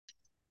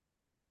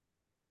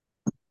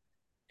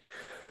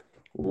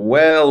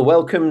Well,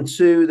 welcome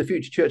to the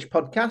Future Church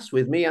podcast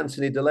with me,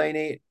 Anthony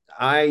Delaney.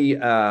 I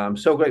am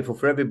so grateful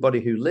for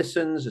everybody who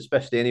listens,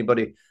 especially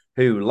anybody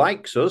who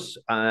likes us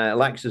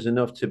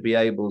enough to be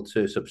able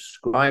to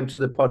subscribe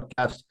to the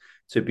podcast,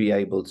 to be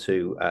able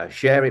to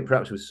share it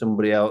perhaps with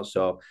somebody else,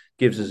 or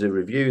gives us a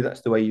review.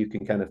 That's the way you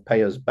can kind of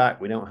pay us back.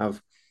 We don't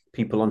have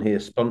people on here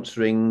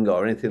sponsoring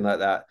or anything like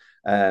that.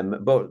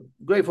 But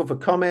grateful for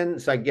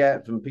comments I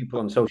get from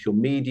people on social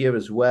media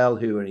as well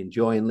who are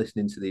enjoying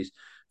listening to these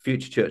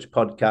Future Church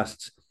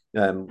podcasts.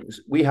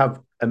 We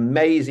have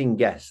amazing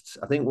guests.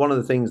 I think one of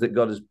the things that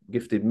God has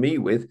gifted me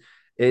with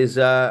is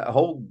a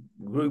whole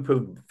group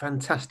of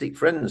fantastic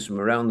friends from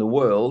around the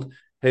world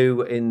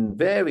who, in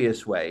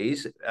various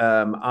ways,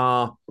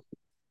 are.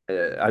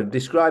 I've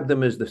described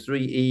them as the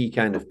 3E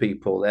kind of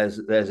people. There's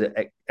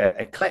a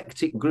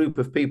eclectic group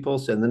of people,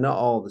 so they're not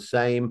all the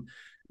same.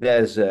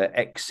 There's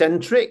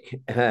eccentric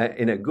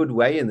in a good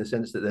way, in the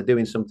sense that they're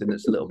doing something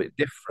that's a little bit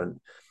different.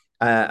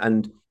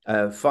 And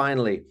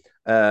finally,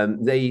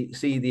 they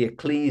see the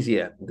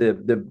ecclesia,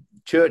 the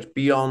church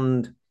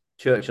beyond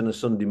church on a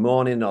Sunday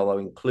morning, although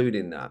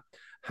including that.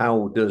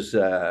 How does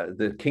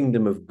the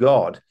kingdom of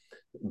God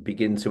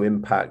begin to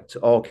impact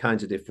all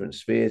kinds of different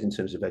spheres in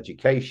terms of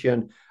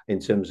education, in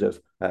terms of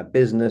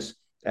business,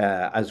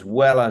 as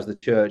well as the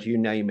church, you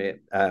name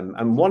it.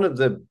 And one of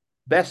the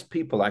best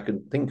people I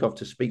can think of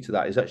to speak to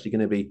that is actually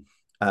going to be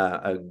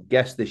a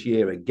guest this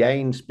year,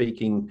 again,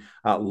 speaking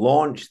at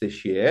launch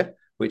this year,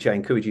 which I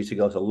encourage you to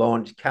go to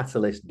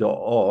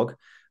launchcatalyst.org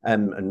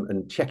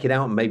and check it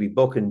out and maybe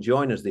book and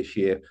join us this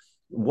year.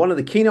 One of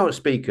the keynote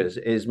speakers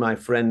is my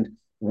friend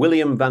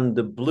William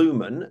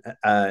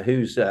Vanderbloemen,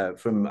 who's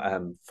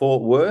from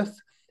Fort Worth.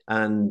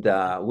 And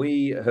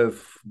we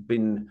have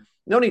been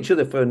known each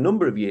other for a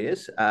number of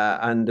years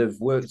and have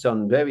worked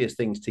on various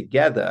things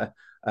together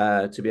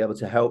to be able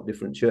to help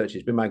different churches.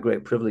 It's been my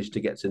great privilege to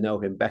get to know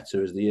him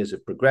better as the years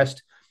have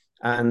progressed.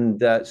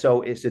 And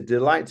so it's a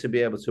delight to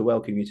be able to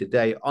welcome you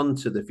today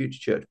onto the Future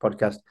Church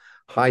podcast.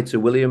 Hi to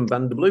William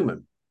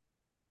Vanderbloemen.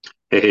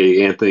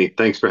 Hey, Anthony,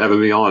 thanks for having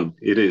me on.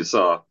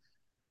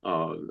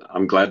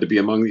 I'm glad to be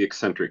among the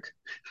eccentric.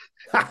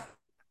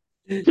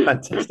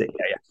 Fantastic.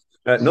 Yeah,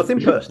 yeah. Nothing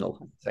personal,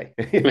 I'd say.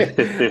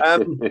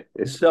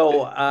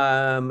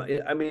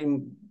 I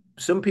mean,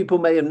 some people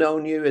may have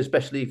known you,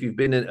 especially if you've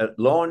been at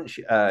launch,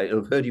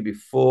 have heard you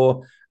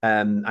before.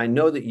 I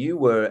know that you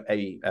were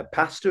a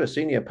pastor, a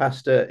senior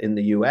pastor in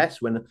the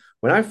US. When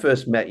I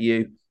first met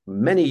you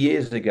many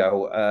years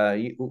ago,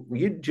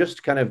 you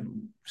just kind of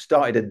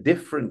started a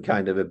different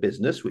kind of a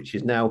business, which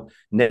is now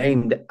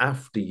named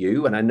after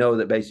you. And I know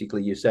that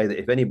basically you say that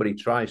if anybody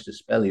tries to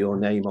spell your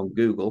name on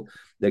Google,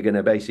 they're going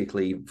to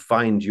basically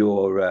find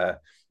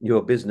your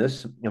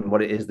business and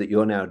what it is that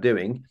you're now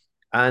doing.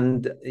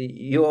 And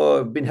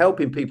you've been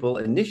helping people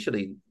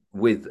initially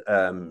with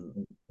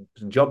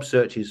job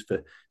searches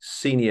for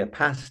senior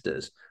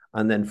pastors.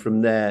 And then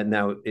from there,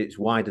 now it's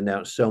widened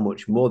out so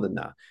much more than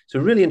that. It's a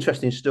really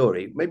interesting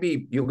story.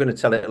 Maybe you're going to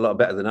tell it a lot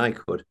better than I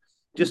could.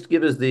 Just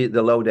give us the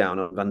lowdown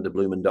on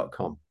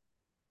vanderbloemen.com.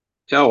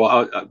 Yeah,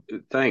 well,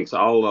 thanks.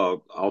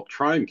 I'll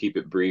try and keep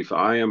it brief.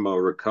 I am a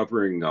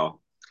recovering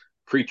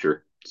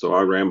preacher, so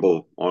I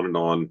ramble on and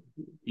on,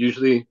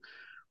 usually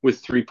with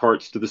three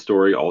parts to the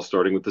story, all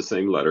starting with the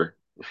same letter.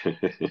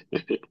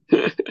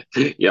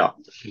 Yeah.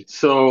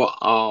 So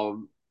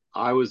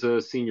I was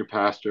a senior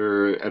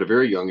pastor at a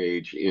very young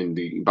age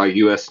by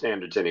U.S.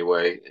 standards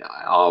anyway.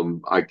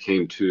 I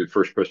came to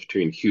First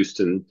Presbyterian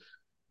Houston,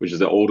 which is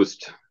the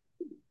oldest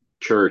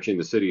church in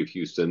the city of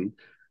Houston,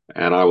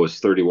 and I was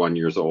 31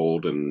 years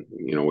old, and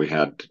we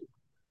had,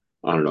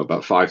 I don't know,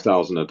 about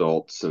 5,000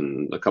 adults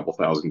and a couple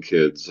thousand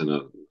kids, and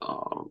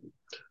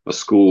a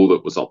school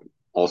that was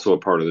also a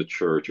part of the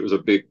church. It was a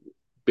big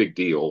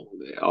deal.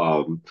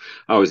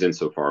 I was in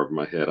so far over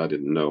my head, I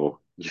didn't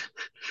know.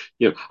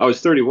 I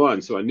was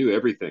 31, so I knew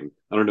everything.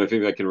 I don't know if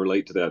anybody can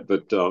relate to that,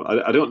 but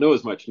I don't know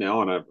as much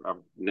now, and I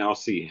now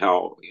see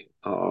how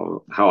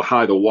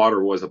high the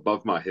water was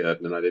above my head,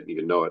 and I didn't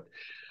even know it.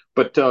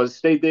 But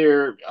stayed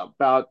there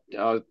about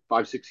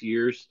 5, 6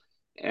 years,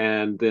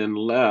 and then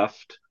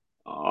left.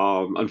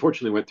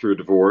 Unfortunately, went through a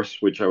divorce,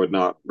 which I would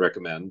not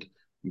recommend.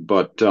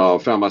 But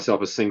found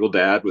myself a single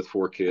dad with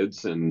 4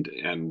 kids, and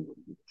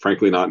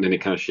frankly, not in any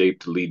kind of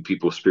shape to lead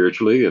people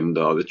spiritually. And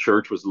the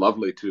church was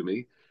lovely to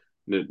me.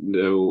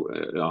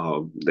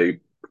 No, they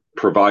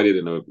provided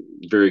in a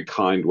very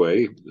kind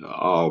way.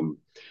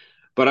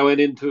 But I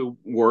went into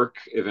work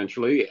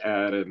eventually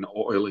at an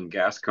oil and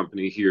gas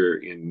company here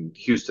in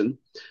Houston,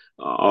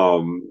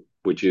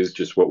 which is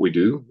just what we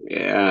do.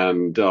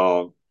 And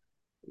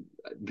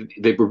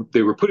they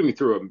were putting me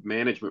through a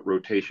management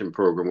rotation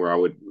program where I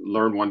would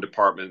learn one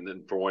department and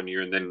then for one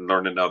year and then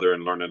learn another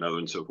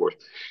and so forth.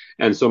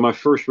 And so my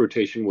first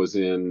rotation was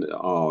in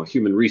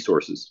human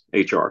resources,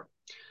 HR.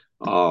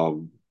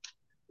 Um,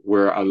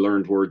 where I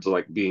learned words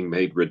like being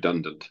made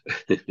redundant.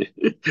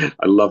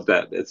 I love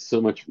that. It's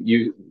so much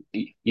you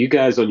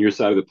guys on your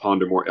side of the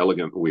pond are more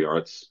elegant than we are.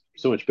 It's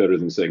so much better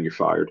than saying you're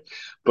fired.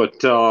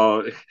 But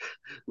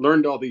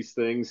learned all these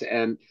things.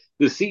 And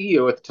the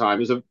CEO at the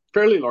time is a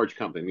fairly large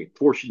company,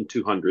 Fortune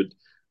 200,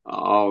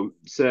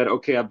 said,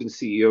 okay, I've been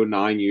CEO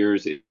 9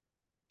 years. It's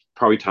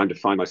probably time to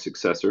find my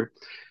successor.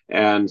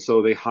 And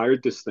so they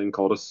hired this thing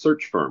called a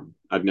search firm.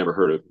 I'd never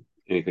heard of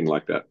anything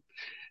like that.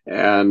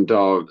 And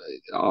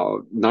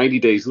 90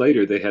 days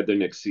later, they had their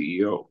next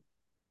CEO.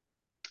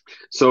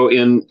 So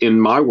in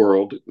my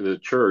world, the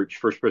church,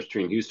 First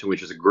Presbyterian Houston,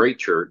 which is a great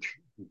church,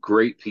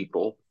 great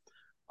people,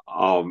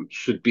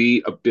 should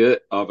be a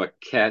bit of a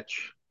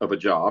catch of a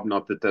job.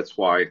 Not that that's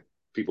why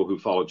people who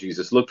follow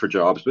Jesus look for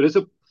jobs, but it's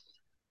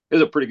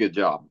a pretty good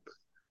job.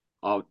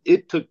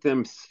 It took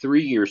them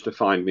 3 years to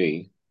find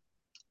me,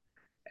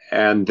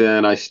 and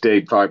then I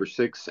stayed 5 or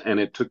 6, and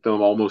it took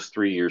them almost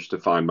 3 years to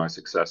find my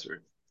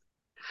successor.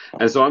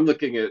 And so I'm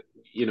looking at,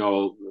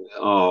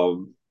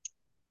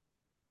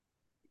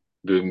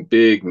 the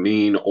big,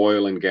 mean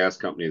oil and gas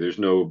company. There's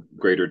no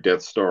greater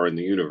Death Star in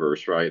the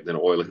universe, right, than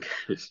oil and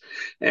gas.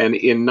 And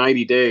in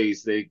 90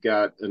 days, they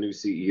got a new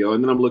CEO.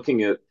 And then I'm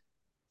looking at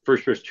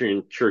First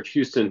Presbyterian Church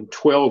Houston,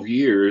 12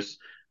 years.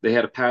 They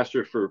had a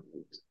pastor for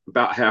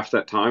about half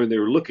that time, and they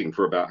were looking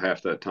for about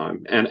half that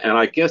time. And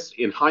I guess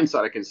in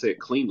hindsight, I can say it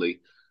cleanly.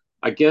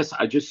 I guess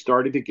I just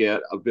started to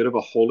get a bit of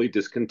a holy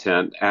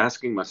discontent,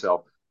 asking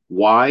myself,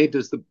 why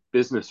does the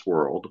business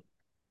world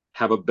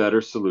have a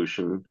better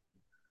solution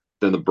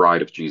than the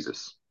bride of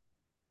Jesus?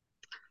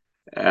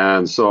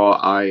 And so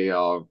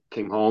I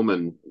came home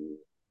and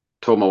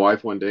told my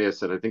wife one day, I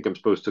said, I think I'm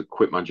supposed to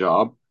quit my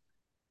job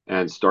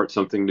and start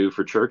something new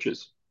for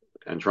churches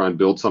and try and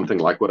build something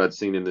like what I'd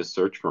seen in this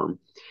search firm.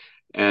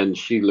 And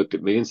she looked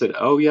at me and said,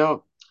 oh, yeah,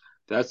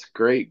 that's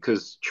great,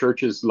 because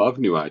churches love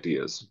new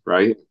ideas,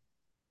 right?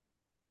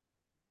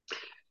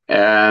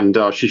 And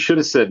she should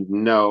have said,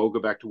 no, go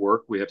back to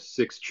work. We have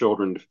 6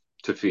 children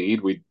to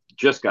feed. We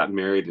just got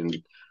married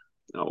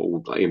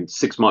in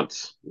 6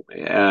 months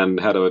and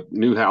had a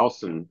new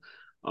house. And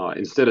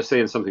instead of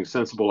saying something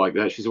sensible like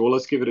that, she said, well,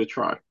 let's give it a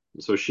try.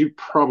 So she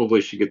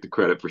probably should get the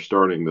credit for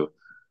starting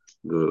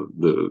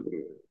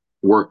the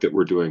work that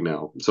we're doing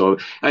now. So,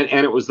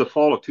 and it was the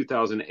fall of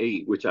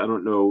 2008, which I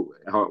don't know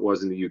how it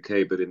was in the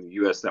UK, but in the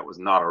US, that was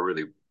not a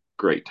really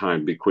great time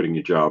to be quitting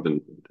your job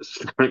and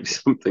starting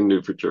something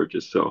new for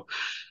churches. So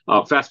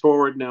fast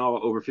forward now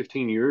over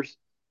 15 years,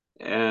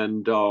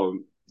 and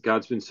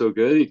God's been so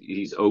good.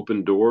 He's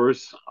opened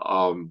doors.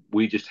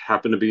 We just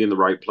happen to be in the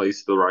right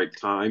place at the right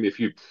time. If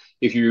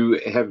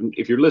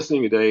you're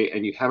listening today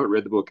and you haven't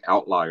read the book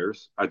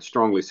Outliers, I'd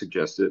strongly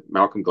suggest it.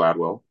 Malcolm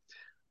Gladwell.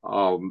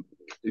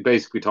 It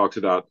basically talks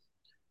about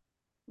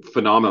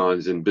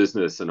phenomenons in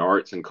business and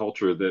arts and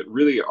culture that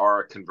really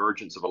are a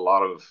convergence of a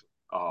lot of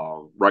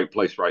right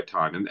place, right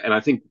time. And I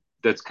think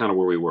that's kind of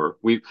where we were.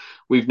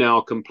 We've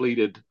now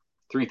completed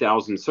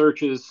 3,000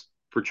 searches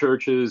for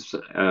churches,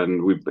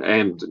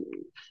 and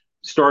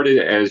started,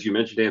 as you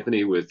mentioned,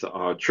 Anthony, with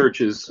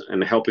churches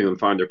and helping them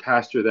find their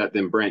pastor. That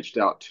then branched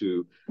out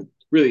to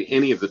really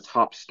any of the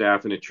top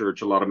staff in a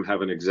church. A lot of them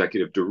have an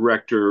executive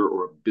director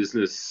or a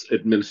business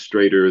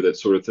administrator, that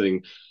sort of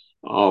thing.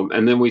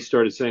 And then we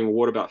started saying, well,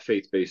 what about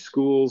faith-based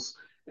schools?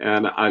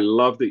 And I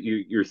love that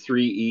your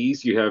 3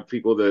 E's. You have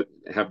people that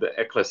have the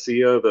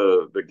ecclesia,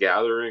 the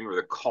gathering, or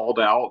the called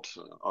out,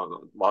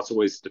 lots of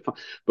ways to define.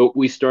 But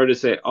we started to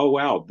say, oh,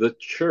 wow, the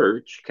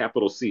church,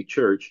 capital C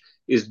church,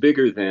 is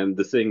bigger than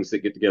the things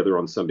that get together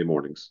on Sunday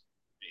mornings.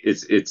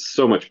 It's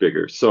so much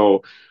bigger.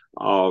 So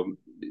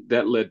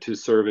that led to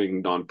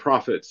serving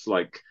nonprofits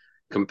like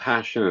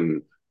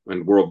Compassion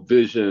and World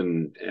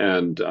Vision,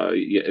 and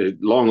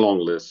long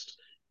list.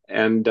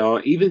 And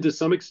even to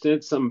some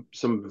extent, some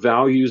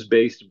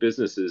values-based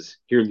businesses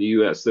here in the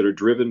U.S. that are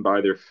driven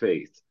by their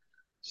faith.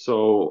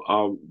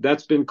 So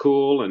that's been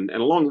cool. And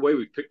along the way,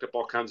 we've picked up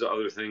all kinds of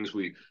other things.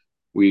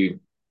 We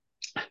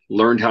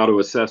learned how to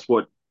assess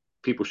what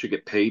people should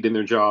get paid in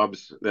their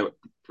jobs. That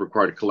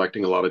required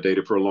collecting a lot of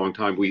data for a long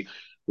time. We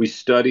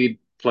studied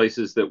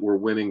places that were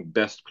winning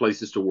Best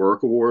Places to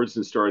Work awards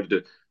and started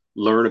to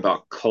learn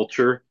about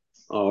culture.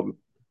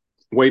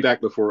 Way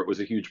back before it was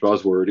a huge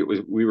buzzword,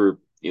 we were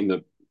in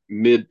the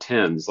mid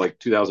 10s, like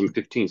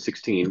 2015,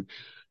 16,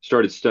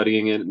 started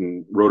studying it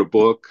and wrote a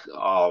book.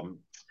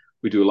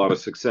 We do a lot of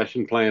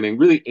succession planning,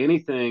 really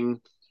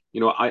anything.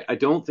 I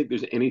don't think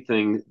there's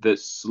anything that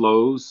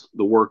slows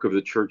the work of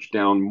the church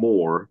down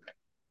more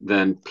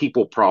than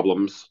people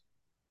problems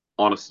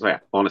on a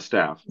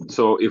staff.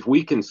 So if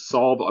we can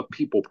solve a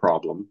people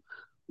problem,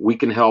 we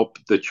can help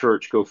the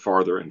church go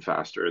farther and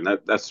faster. And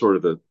that's sort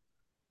of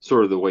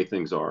the way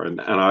things are. And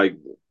I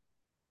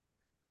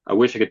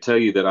wish I could tell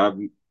you that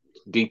I'm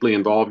deeply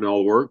involved in all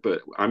the work,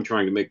 but I'm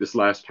trying to make this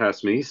last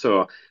past me.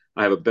 So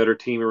I have a better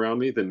team around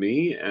me than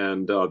me,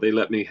 and they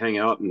let me hang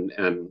out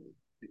and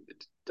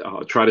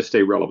try to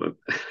stay relevant.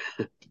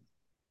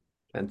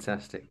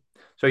 Fantastic.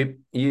 So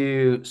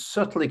you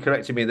subtly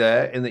corrected me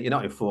there in that you're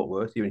not in Fort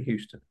Worth, you're in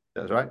Houston.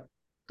 That's right.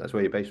 That's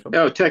where you're based from.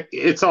 Oh,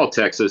 it's all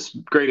Texas,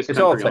 greatest it's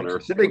all country Texas. on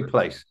earth. It's a big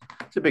place.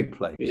 It's a big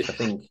place. I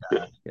think.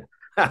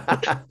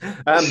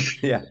 Yeah.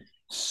 Yeah.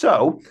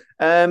 So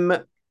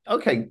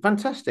Okay,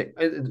 fantastic.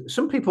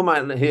 Some people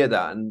might hear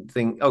that and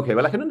think, okay,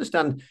 well, I can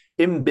understand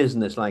in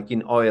business, like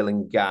in oil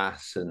and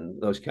gas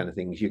and those kind of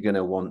things, you're going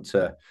to want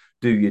to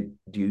do your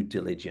due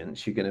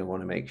diligence. You're going to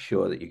want to make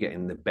sure that you're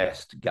getting the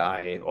best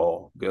guy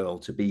or girl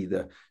to be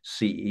the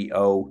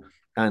CEO,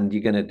 and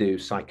you're going to do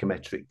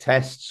psychometric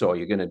tests, or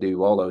you're going to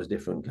do all those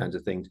different kinds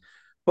of things.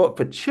 But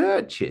for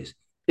churches,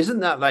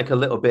 isn't that like a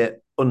little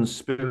bit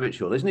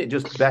unspiritual? Isn't it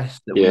just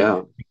best that we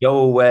Yeah, go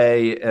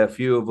away, a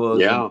few of us,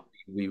 and yeah,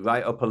 we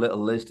write up a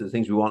little list of the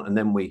things we want, and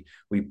then we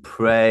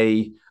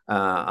pray,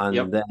 and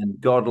yep, then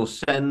God will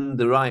send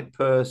the right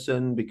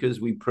person because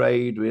we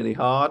prayed really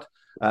hard.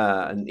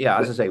 And yeah,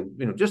 as I say,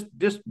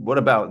 just what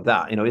about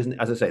that? Isn't,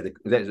 as I say,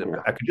 yeah.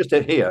 I could just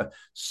hear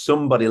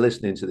somebody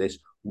listening to this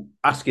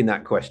asking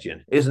that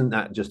question. Isn't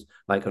that just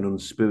like an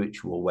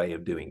unspiritual way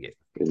of doing it?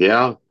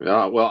 Yeah,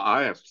 yeah. Well,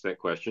 I asked that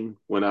question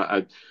when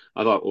I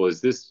thought, well,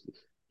 is this,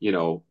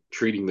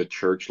 treating the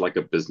church like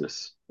a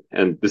business?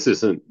 And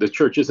the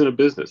church isn't a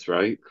business,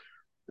 right?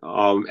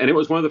 And it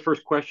was one of the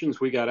first questions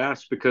we got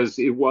asked because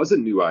it was a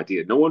new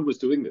idea. No one was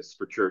doing this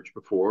for church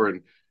before,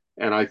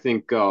 and I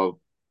think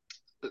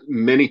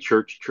many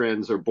church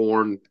trends are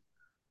born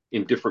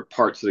in different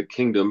parts of the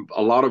kingdom.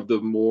 A lot of the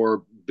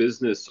more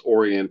business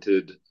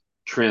oriented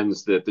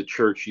trends that the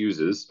church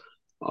uses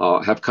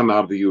have come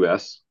out of the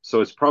US. So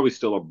it's probably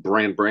still a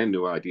brand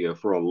new idea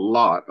for a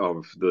lot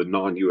of the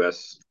non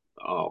US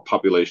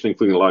population,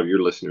 including a lot of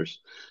your listeners.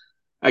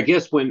 I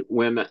guess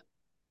when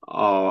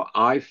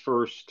I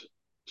first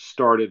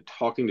started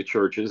talking to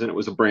churches and it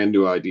was a brand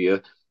new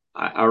idea,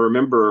 I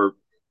remember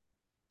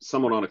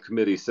someone on a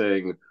committee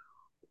saying,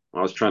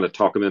 I was trying to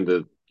talk them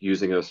into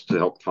using us to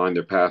help find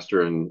their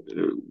pastor, and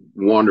a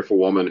wonderful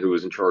woman who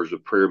was in charge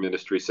of prayer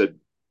ministry said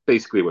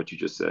basically what you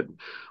just said.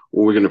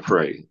 Well, we're going to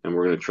pray and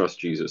we're going to trust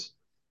Jesus.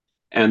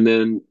 And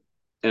then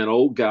an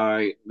old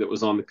guy that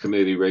was on the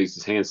committee raised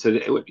his hand and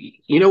said,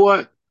 "You know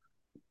what?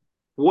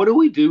 What do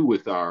we do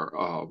with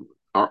our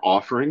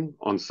offering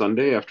on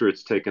Sunday after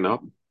it's taken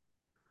up?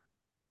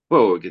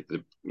 Well, we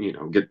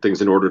get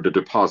things in order to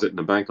deposit in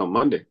the bank on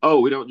Monday. Oh,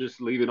 we don't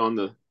just leave it on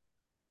the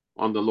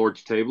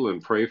Lord's table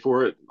and pray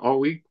for it all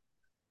week."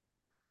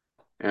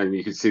 And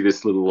you could see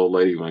this little old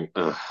lady going,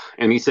 ugh.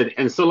 And he said,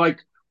 and so like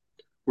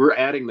we're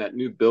adding that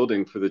new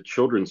building for the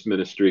children's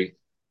ministry.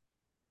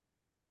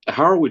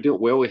 How are we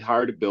doing? Well, we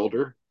hired a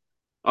builder.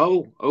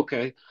 Oh,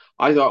 okay.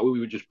 I thought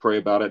we would just pray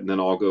about it and then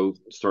all go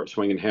start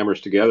swinging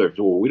hammers together.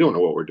 Well, we don't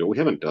know what we're doing. We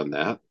haven't done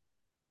that.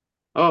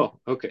 Oh,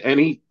 okay. And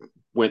he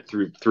went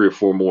through three or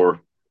four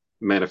more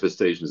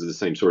manifestations of the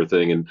same sort of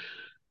thing. And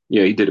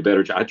yeah, he did a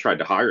better job. I tried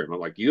to hire him. I'm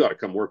like, you ought to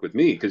come work with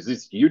me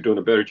because you're doing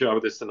a better job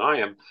of this than I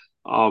am.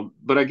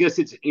 But I guess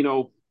it's,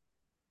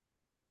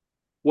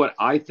 what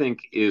I think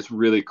is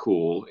really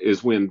cool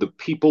is when the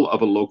people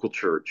of a local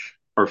church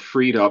are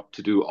freed up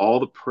to do all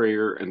the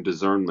prayer and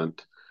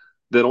discernment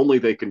that only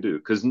they can do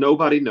because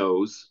nobody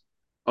knows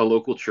a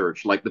local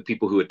church like the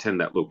people who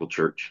attend that local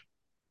church.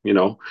 You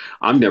know,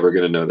 I'm never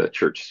going to know that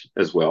church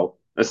as well.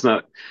 That's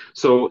not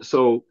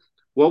so.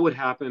 What would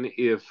happen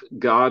if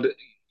God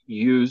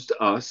used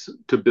us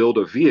to build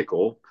a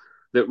vehicle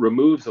that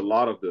removes a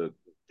lot of the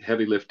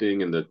heavy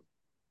lifting and the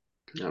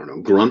I don't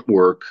know, grunt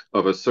work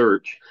of a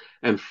search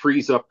and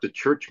frees up the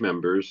church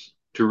members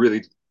to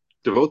really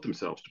devote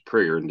themselves to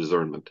prayer and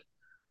discernment.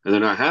 And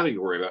they're not having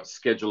to worry about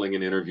scheduling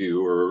an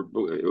interview or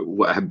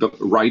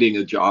writing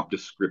a job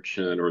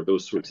description or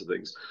those sorts of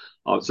things.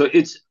 So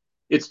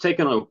it's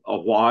taken a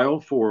while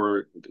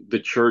for the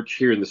church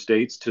here in the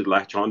States to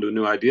latch onto a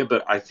new idea,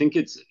 but I think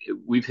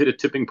we've hit a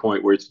tipping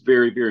point where it's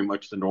very, very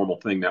much the normal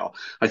thing now.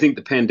 I think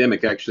the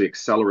pandemic actually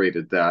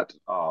accelerated that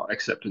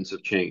acceptance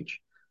of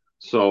change.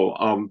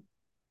 So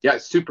yeah,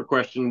 super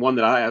question, one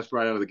that I asked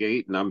right out of the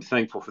gate, and I'm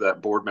thankful for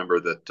that board member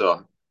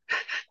that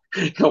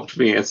helped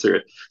me answer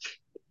it.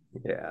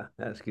 Yeah,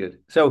 that's good.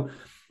 So,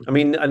 I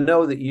mean, I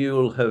know that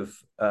you'll have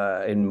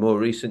in more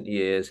recent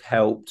years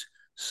helped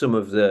some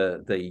of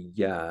the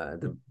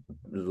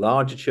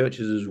larger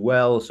churches as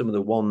well, some of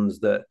the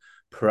ones that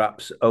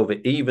perhaps over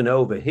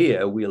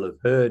here we'll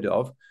have heard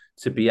of,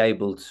 to be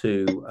able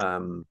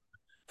to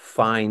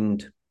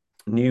find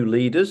new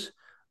leaders.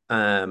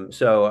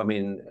 So, I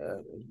mean,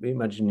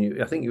 imagine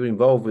I think you were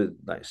involved with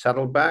like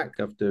Saddleback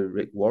after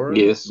Rick Warren,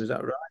 Yes, was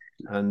that right?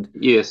 And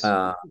yes,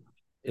 uh,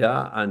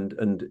 yeah,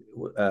 and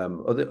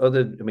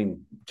other I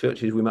mean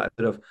churches we might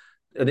have,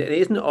 and it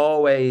isn't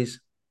always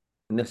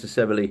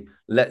necessarily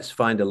let's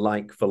find a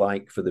like for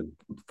the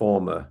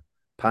former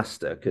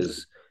pastor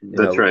because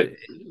that's right.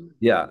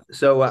 yeah.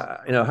 So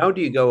how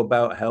do you go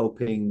about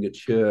helping a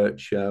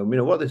church? What are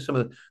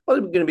what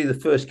are going to be the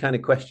first kind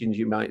of questions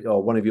you might,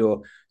 or one of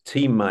your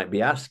team might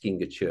be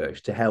asking a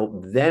church to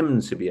help them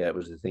to be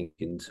able to think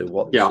into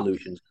what the Yeah.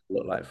 solutions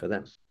look like for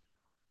them?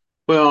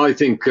 Well, I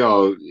think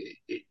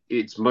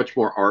it's much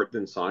more art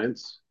than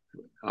science.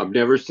 I've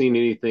never seen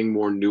anything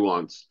more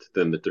nuanced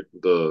than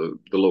the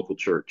local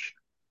church.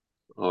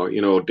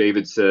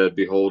 David said,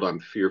 "Behold, I'm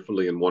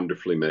fearfully and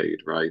wonderfully made."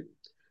 Right?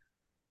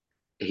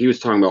 He was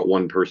talking about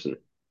one person,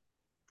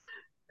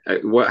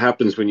 what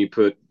happens when you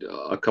put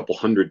a couple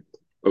hundred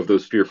of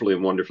those fearfully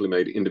and wonderfully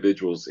made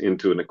individuals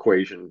into an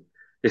equation?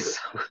 It's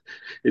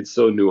it's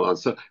so nuanced.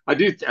 So I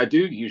do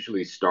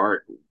usually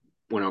start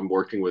when I'm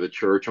working with a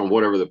church on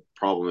whatever the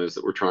problem is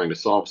that we're trying to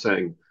solve,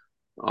 saying,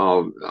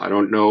 I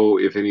don't know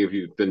if any of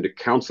you have been to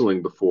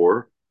counseling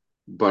before,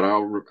 but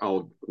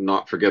I'll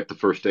not forget the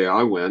first day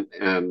I went,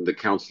 and the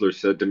counselor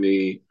said to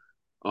me,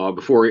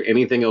 before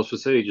anything else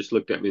was said, he just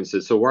looked at me and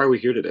said, "So why are we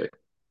here today?"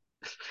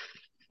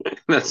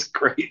 That's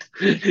great.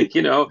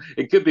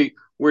 It could be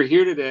we're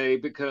here today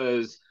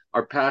because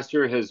our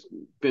pastor has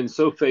been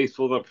so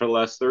faithful for the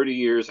last 30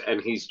 years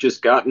and he's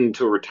just gotten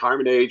to a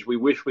retirement age. We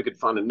wish we could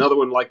find another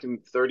one like him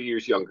 30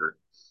 years younger.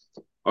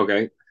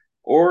 Okay.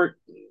 Or,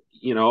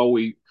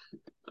 we,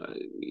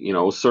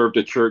 served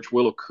a church,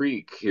 Willow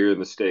Creek, here in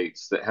the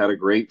States that had a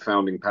great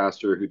founding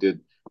pastor who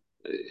did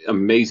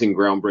amazing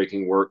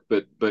groundbreaking work,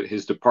 but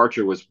his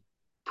departure was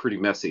pretty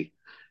messy.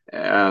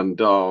 And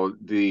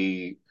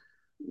the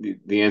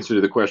answer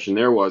to the question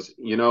there was,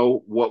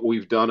 what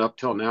we've done up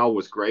till now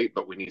was great,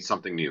 but we need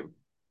something new.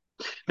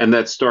 And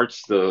that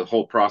starts the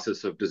whole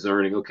process of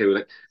discerning. Okay,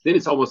 well, then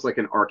it's almost like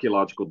an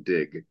archaeological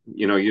dig.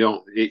 You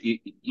don't,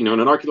 in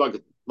an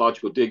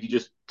archaeological dig, you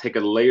just take a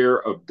layer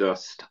of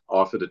dust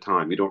off at a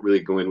time. You don't really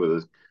go in with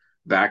a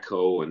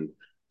backhoe and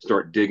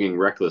start digging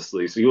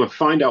recklessly. So you want to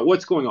find out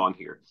what's going on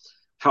here.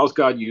 How's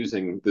God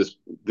using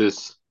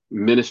this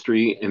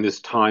ministry in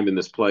this time in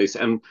this place,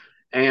 and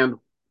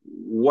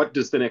what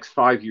does the next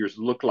 5 years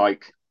look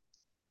like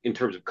in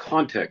terms of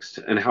context,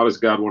 and how does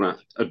God want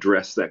to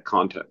address that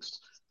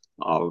context?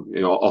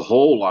 A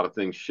whole lot of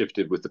things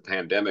shifted with the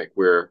pandemic,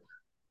 where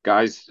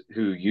guys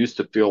who used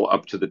to feel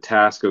up to the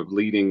task of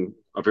leading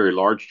a very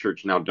large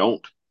church now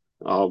don't.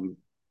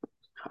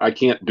 I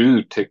can't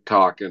do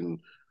TikTok and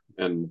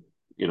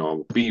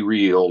Be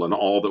Real and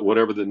all that,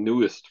 whatever the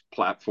newest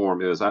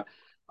platform is. I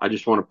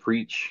just want to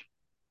preach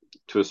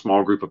to a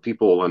small group of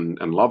people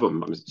and love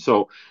them.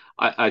 So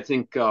I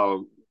think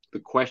the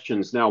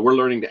questions now, we're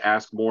learning to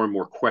ask more and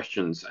more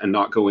questions and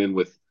not go in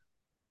with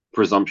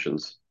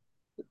presumptions.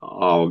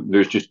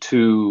 There's just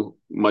too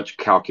much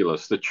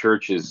calculus. The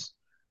church is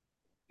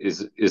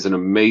an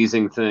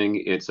amazing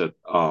thing.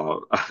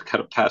 I've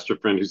got a pastor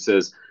friend who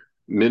says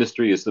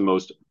ministry is the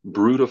most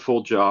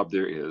brutal job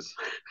there is.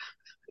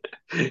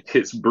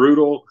 It's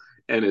brutal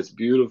and it's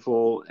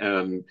beautiful.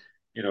 And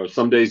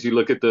some days you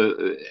look at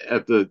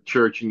the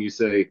church and you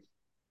say,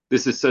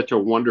 this is such a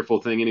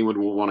wonderful thing. Anyone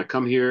will want to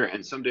come here.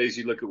 And some days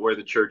you look at where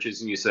the church is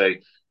and you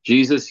say,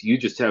 Jesus, you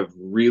just have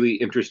really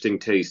interesting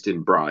taste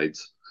in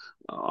brides.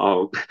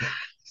 But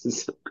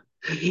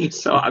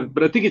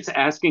I think it's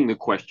asking the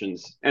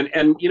questions. And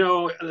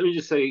let me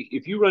just say,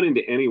 if you run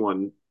into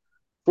anyone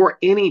for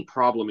any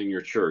problem in your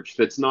church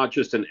that's not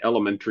just an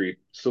elementary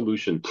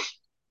solution,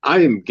 I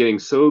am getting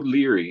so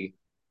leery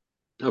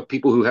of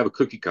people who have a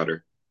cookie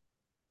cutter,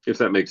 if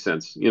that makes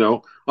sense.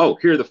 Oh,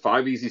 here are the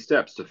 5 easy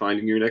steps to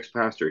finding your next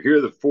pastor. Here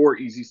are the 4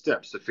 easy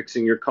steps to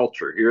fixing your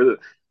culture.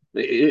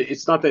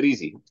 It's not that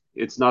easy.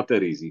 It's not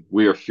that easy.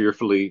 We are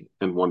fearfully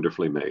and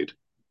wonderfully made.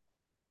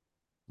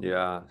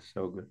 Yeah,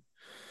 so good.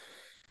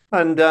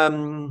 And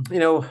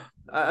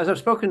as I've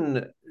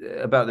spoken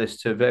about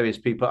this to various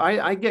people,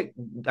 I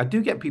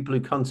do get people who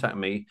contact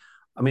me.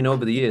 I mean,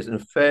 over the years on a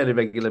fairly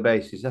regular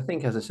basis. I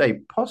think, as I say,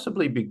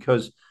 possibly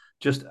because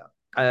just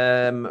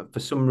for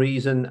some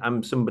reason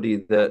I'm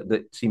somebody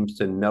that seems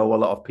to know a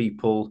lot of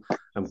people.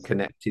 I'm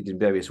connected in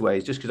various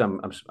ways, just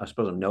because I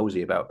suppose I'm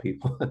nosy about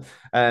people.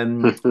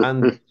 And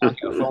I get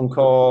a phone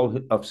call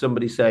of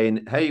somebody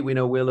saying, "Hey, we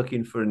know we're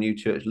looking for a new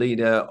church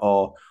leader,"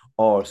 or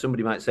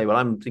somebody might say, "Well,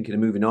 I'm thinking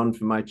of moving on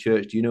from my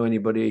church. Do you know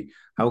anybody?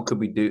 How could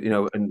we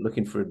do?" And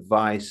looking for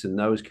advice and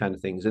those kind of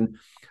things. And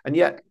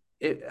yet,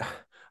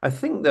 I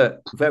think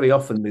that very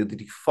often the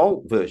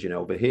default version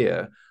over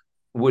here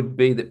would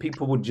be that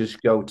people would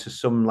just go to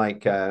some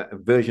like a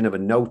version of a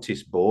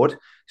notice board.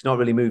 It's not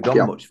really moved on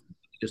Yeah, much.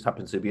 It just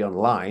happens to be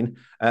online,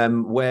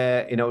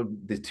 where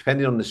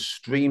depending on the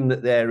stream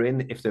that they're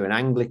in, if they're an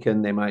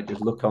Anglican, they might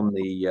just look on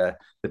the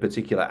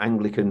particular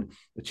Anglican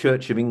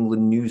Church of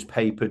England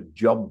newspaper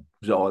jobs,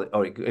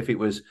 or if it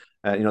was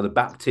the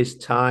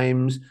Baptist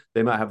Times,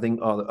 they might have things.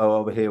 Oh,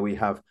 over here we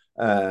have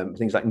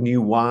things like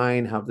New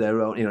Wine have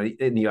their own.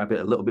 And you have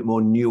it a little bit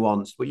more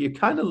nuanced, but you're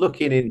kind of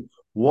looking in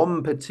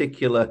one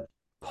particular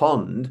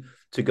pond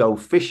to go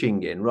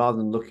fishing in rather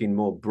than looking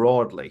more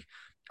broadly.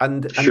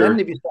 And then sure.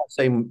 if you start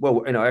saying,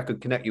 well, I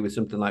could connect you with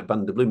something like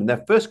Vanderbloemen,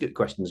 their first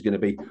question is going to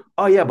be,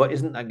 oh yeah, but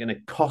isn't that going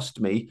to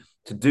cost me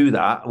to do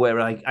that?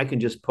 Where I can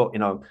just put,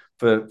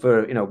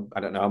 for I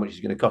don't know how much it's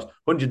going to cost.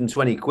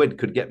 120 quid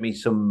could get me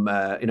some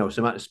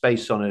some amount of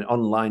space on an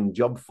online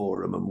job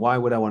forum. And why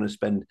would I want to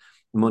spend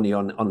money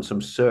on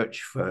some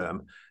search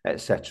firm,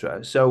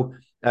 etc.? So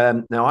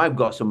Now I've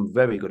got some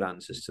very good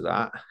answers to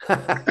that,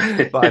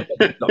 but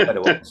I've got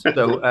better ones.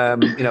 So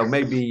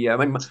maybe I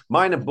mean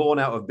mine are born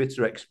out of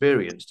bitter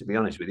experience, to be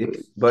honest with you.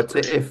 But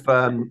if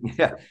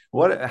yeah,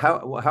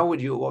 what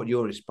would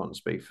your response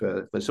be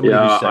for somebody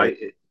Yeah, who's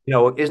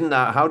saying, isn't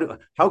that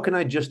how can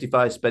I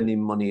justify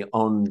spending money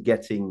on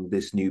getting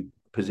this new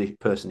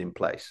person in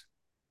place?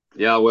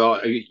 yeah.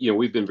 Well,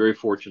 we've been very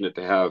fortunate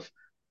to have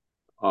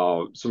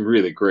some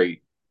really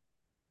great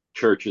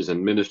churches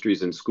and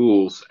ministries and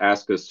schools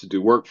ask us to do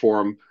work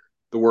for them.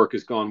 The work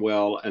has gone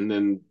well, and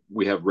then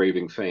we have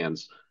raving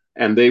fans.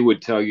 And they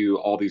would tell you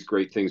all these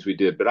great things we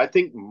did. But I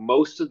think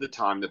most of the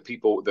time, the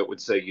people that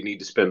would say you need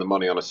to spend the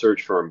money on a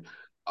search firm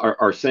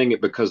are saying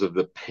it because of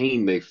the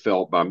pain they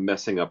felt by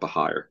messing up a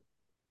hire.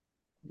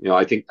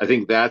 I think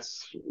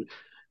that's.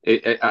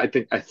 I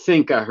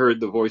think I heard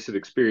the voice of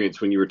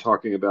experience when you were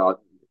talking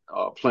about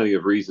plenty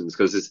of reasons,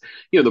 because it's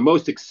the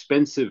most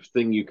expensive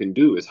thing you can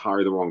do is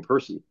hire the wrong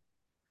person.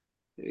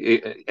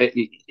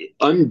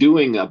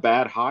 Undoing a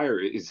bad hire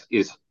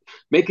is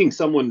making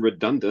someone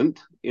redundant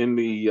in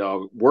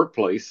the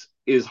workplace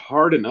is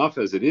hard enough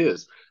as it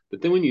is.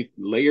 But then when you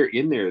layer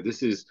in there,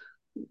 this is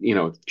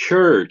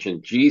church,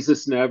 and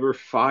Jesus never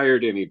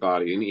fired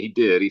anybody, and he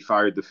did. He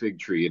fired the fig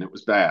tree, and it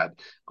was bad.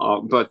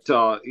 But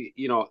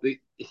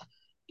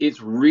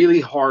it's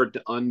really hard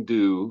to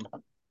undo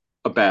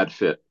a bad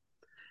fit,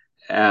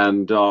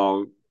 and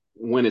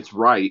when it's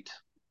right,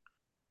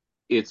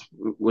 it's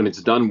when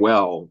it's done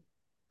well,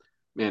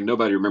 man,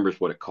 nobody remembers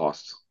what it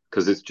costs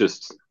because it's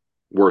just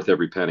worth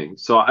every penny.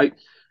 So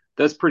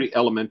that's pretty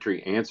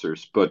elementary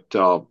answers, but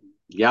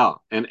yeah,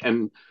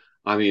 and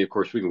I mean, of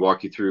course, we can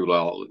walk you through.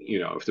 Well,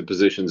 if the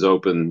position's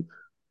open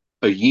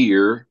a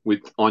year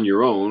with on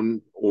your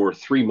own, or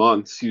 3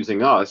 months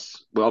using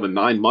us, well, the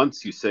 9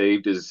 months you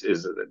saved is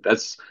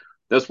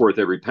that's worth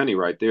every penny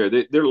right there.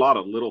 There are a lot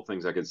of little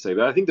things I could say,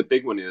 but I think the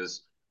big one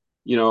is,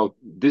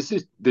 this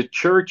is the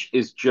church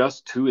is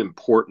just too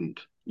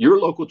important. Your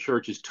local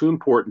church is too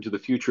important to the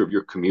future of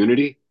your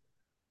community,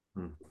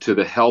 to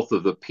the health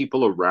of the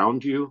people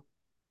around you,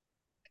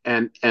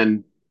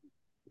 and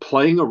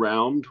playing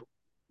around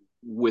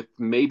with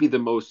maybe the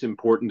most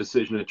important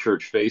decision a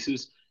church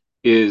faces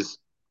is,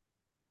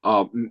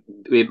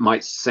 it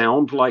might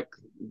sound like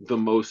the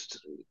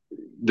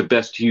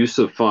best use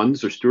of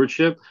funds or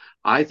stewardship.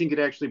 I think it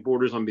actually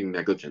borders on being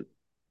negligent,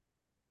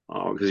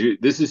 because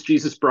this is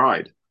Jesus'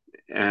 bride,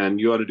 and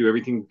you ought to do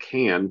everything you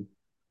can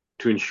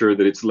to ensure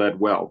that it's led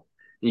well.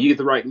 And you get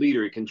the right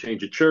leader, it can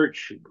change a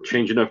church.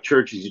 Change enough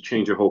churches, you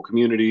change a whole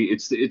community.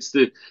 It's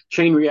the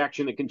chain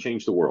reaction that can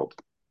change the world.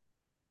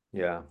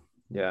 Yeah,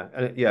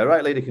 yeah, yeah.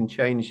 Right leader can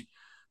change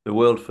the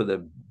world for the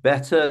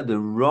better. The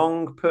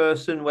wrong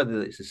person,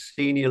 whether it's a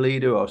senior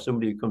leader or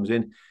somebody who comes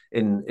in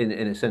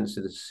a sense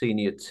of the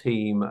senior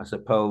team, I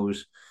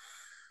suppose,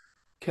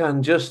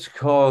 can just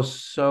cause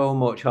so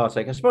much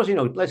heartache. I suppose,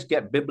 let's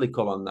get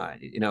biblical on that.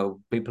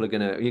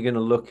 You're gonna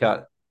look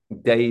at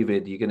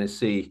David. You're gonna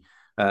see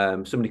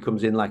somebody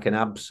comes in like an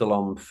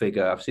Absalom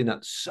figure. I've seen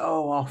that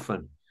so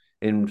often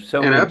in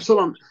so And many.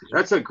 Absalom,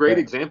 that's a great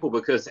Yeah, example,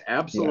 because yeah,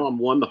 Absalom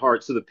won the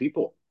hearts of the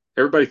people.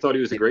 Everybody thought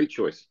he was a great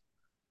choice.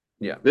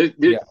 yeah, The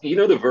yeah.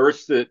 the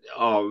verse that,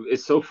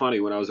 it's so funny.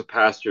 When I was a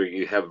pastor,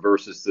 you have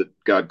verses that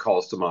God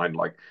calls to mind,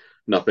 like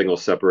nothing will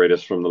separate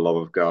us from the love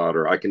of God,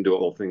 or I can do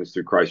all things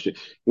through Christ.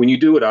 When you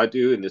do what I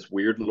do in this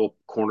weird little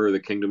corner of the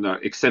kingdom, now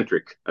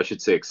eccentric, I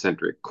should say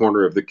eccentric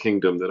corner of the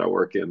kingdom that I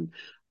work in,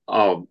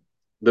 um,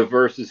 the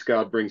verses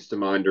God brings to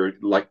mind are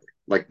like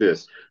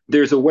this: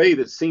 there's a way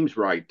that seems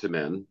right to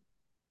men,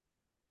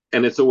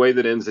 and it's a way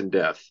that ends in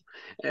death.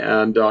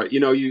 And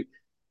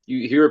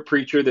you hear a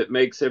preacher that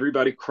makes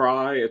everybody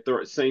cry at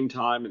the same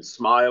time and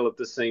smile at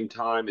the same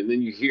time, and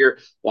then you hear,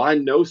 well, I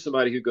know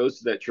somebody who goes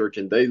to that church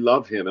and they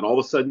love him, and all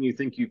of a sudden you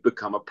think you've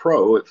become a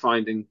pro at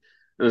finding,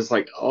 and it's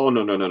like, oh,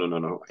 no, no, no, no, no,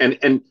 no.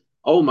 And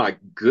oh my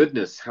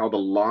goodness, how the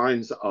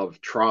lines of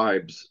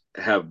tribes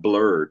have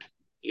blurred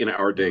in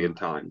our day Mm. and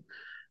time.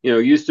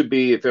 It used to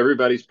be, if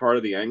everybody's part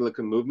of the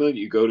Anglican movement,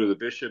 you go to the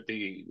bishop,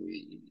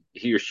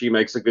 he or she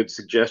makes a good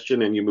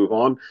suggestion, and you move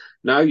on.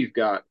 Now you've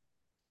got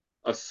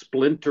a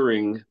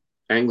splintering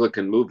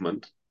Anglican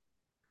movement,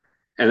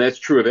 and that's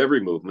true of every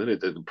movement.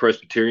 The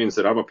Presbyterians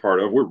that I'm a part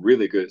of, we're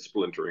really good at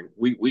splintering.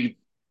 We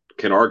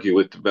can argue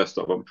with the best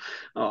of them,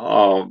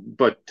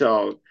 but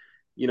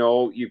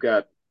you've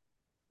got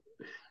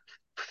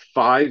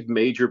 5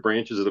 major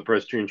branches of the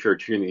Presbyterian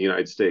Church here in the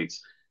United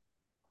States,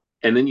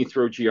 and then you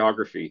throw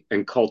geography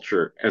and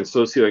culture and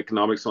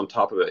socioeconomics on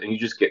top of it, and you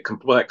just get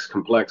complex,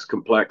 complex,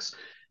 complex.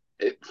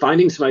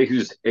 Finding somebody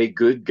who's a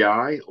good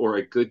guy or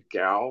a good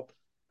gal,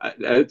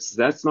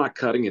 that's not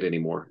cutting it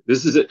anymore.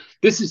 This is it.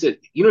 This is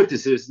it. You know what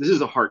this is? This is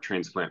a heart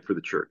transplant for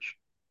the church.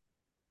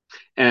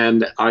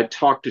 And I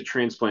talked to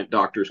transplant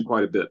doctors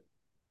quite a bit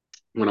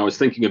when I was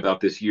thinking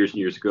about this years and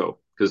years ago,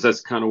 because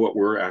that's kind of what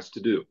we're asked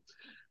to do.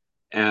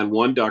 And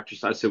one doctor,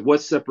 I said,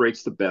 what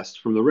separates the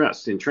best from the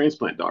rest in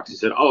transplant docs? He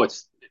said, oh,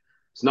 it's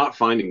not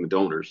finding the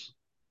donors.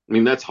 I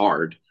mean, that's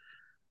hard.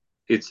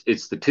 It's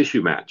the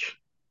tissue match.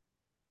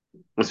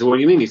 I said, what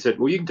do you mean? He said,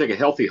 well, you can take a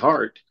healthy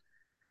heart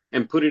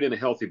and put it in a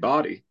healthy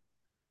body.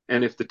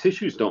 And if the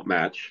tissues don't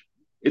match,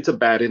 it's a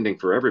bad ending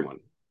for everyone.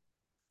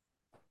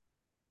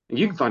 And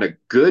you can find a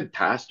good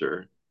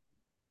pastor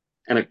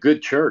and a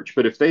good church,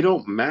 but if they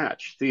don't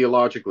match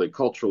theologically,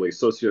 culturally,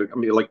 I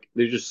mean, like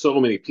there's just so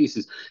many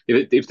pieces.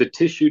 If the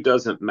tissue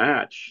doesn't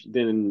match,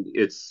 then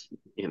it's,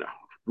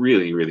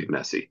 really, really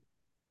messy.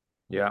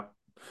 Yeah.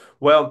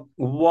 Well,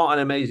 what an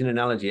amazing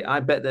analogy. I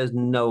bet there's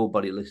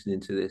nobody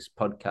listening to this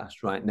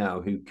podcast right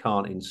now who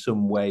can't in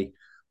some way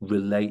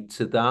relate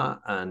to that.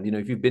 And,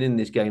 if you've been in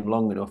this game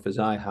long enough as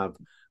I have,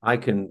 I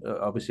can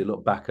obviously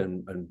look back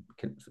and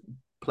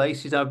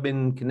places I've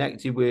been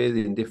connected with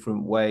in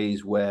different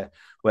ways where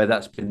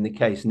that's been the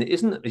case. And it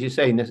isn't, as you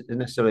say,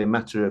 necessarily a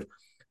matter of,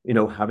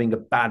 having a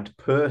bad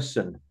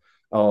person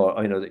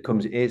or that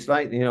comes. It's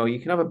like, you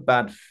can have a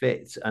bad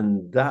fit,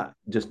 and that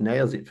just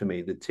nails it for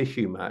me. The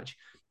tissue match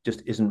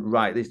just isn't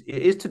right. It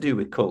is to do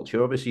with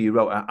culture. Obviously, you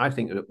wrote, I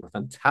think, a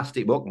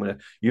fantastic book.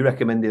 You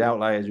recommended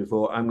Outliers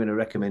before. I'm going to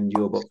recommend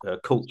your book,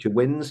 Culture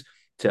Wins,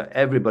 to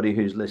everybody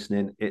who's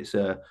listening. It's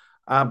a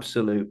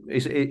absolute.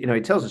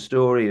 It tells a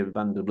story of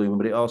Vanderbloemen,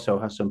 but it also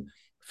has some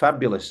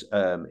fabulous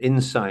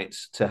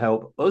insights to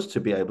help us to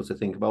be able to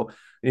think about,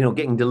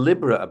 getting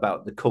deliberate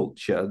about the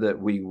culture that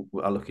we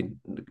are looking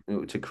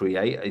to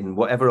create in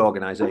whatever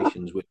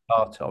organizations we're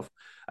part of,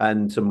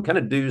 and some kind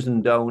of do's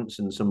and don'ts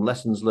and some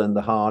lessons learned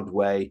the hard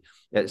way,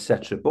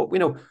 etc. But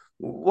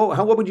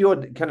what would your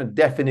kind of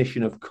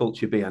definition of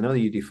culture be? I know that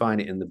you define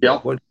it in the Yeah.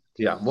 book. What's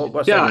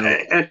that Yeah. going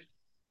to look?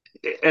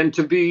 And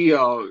to be,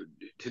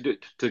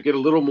 to get a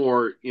little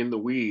more in the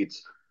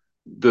weeds,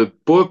 the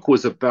book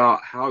was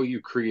about how you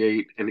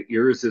create an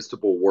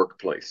irresistible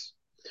workplace.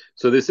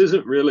 So this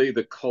isn't really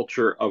the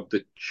culture of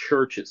the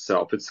church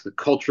itself. It's the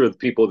culture of the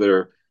people that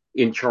are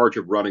in charge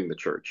of running the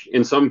church.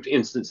 In some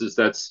instances,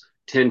 that's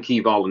 10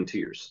 key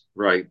volunteers,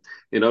 right?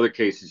 In other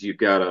cases, you've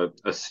got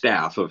a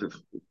staff of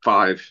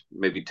 5,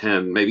 maybe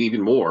 10, maybe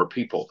even more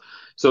people.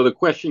 So the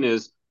question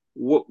is,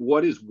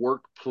 what is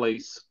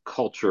workplace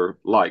culture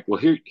like? Well,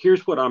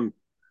 here's what I'm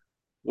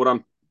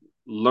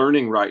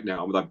learning right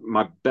now.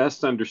 My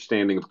best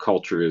understanding of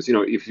culture is,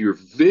 if your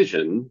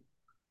vision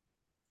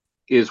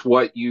is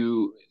what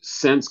you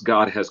sense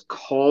God has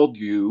called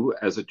you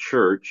as a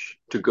church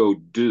to go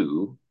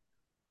do,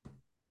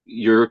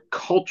 your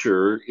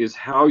culture is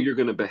how you're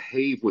going to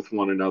behave with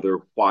one another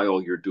while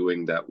you're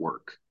doing that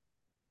work.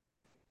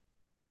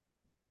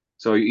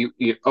 So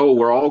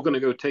we're all going to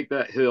go take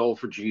that hill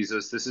for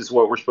Jesus. This is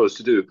what we're supposed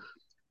to do.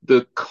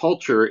 The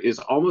culture is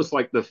almost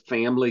like the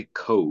family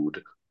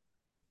code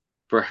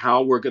for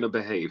how we're going to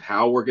behave,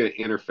 how we're going to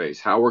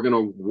interface, how we're going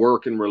to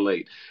work and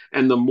relate.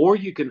 And the more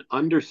you can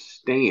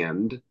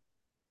understand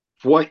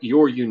what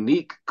your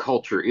unique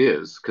culture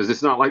is, because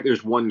it's not like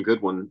there's one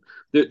good one.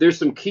 There's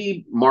some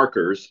key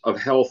markers of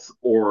health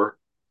or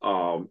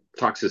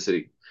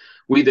toxicity.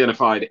 We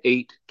identified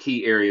 9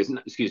 key areas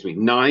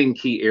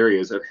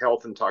of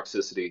health and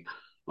toxicity.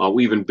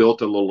 We even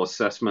built a little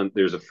assessment.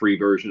 There's a free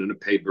version and a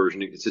paid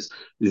version. It's just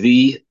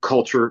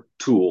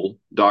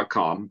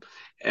theculturetool.com.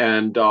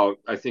 And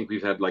I think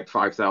we've had like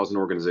 5,000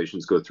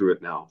 organizations go through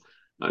it now.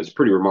 It's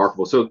pretty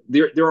remarkable. So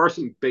there are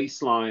some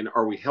baseline.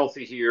 Are we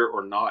healthy here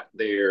or not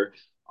there?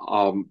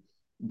 Um,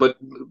 but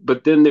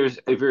then there's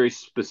a very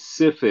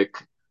specific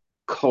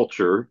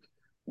culture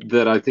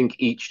that I think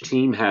each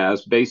team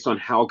has based on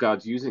how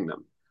God's using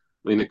them.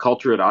 I mean, the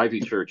culture at Ivy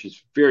Church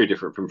is very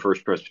different from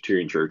First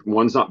Presbyterian Church.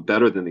 One's not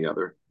better than the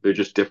other; they're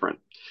just different.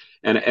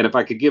 And if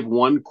I could give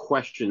one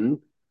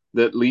question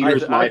that I,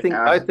 leaders th- I might think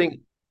I ask.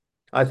 think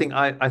I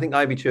think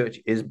Ivy Church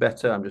is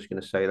better. I'm just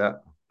going to say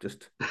that.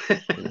 Just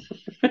you know.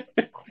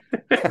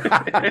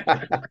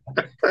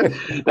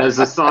 That's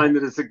a sign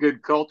that it's a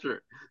good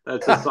culture.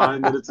 That's a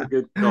sign that it's a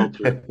good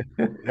culture.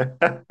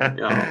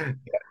 Yeah.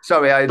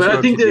 Sorry, I But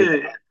I think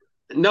interrupted you. that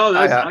no,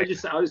 I,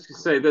 that's I I was gonna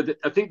say that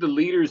I think the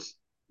leader's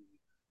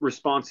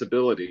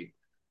responsibility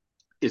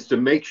is to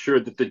make sure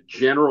that the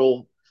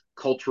general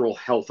cultural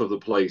health of the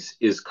place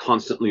is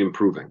constantly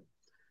improving.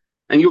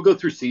 And you'll go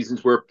through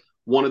seasons where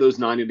one of those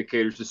 9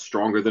 indicators is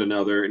stronger than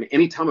another. And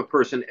anytime a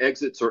person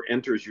exits or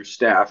enters your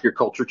staff, your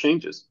culture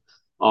changes.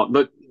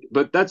 But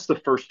that's the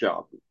first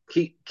job.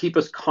 Keep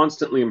us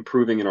constantly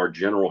improving in our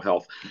general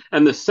health.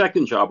 And the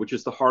second job, which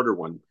is the harder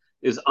one,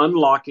 is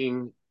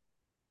unlocking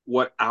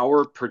what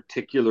our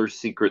particular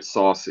secret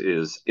sauce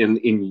is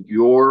in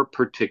your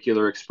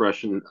particular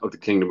expression of the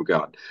kingdom of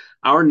God.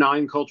 Our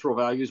 9 cultural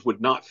values would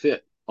not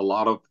fit a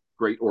lot of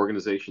great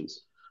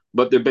organizations,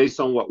 but they're based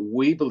on what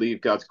we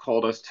believe God's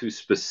called us to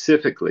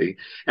specifically,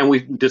 and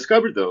we've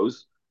discovered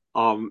those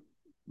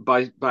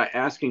by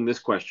asking this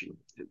question.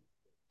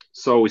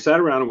 So we sat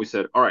around and we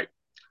said, all right,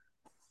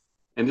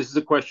 and this is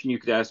a question you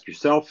could ask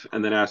yourself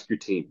and then ask your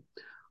team.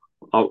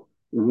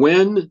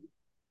 When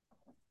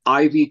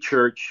Ivy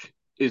Church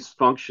is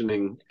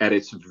functioning at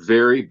its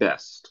very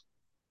best,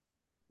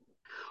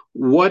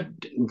 what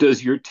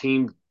does your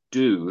team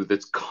do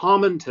that's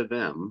common to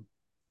them,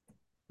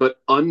 but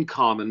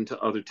uncommon to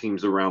other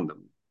teams around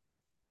them?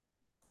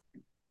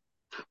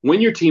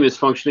 when your team is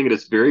functioning at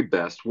its very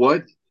best,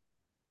 what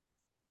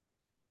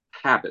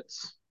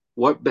habits,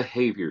 what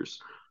behaviors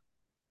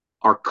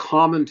are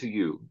common to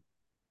you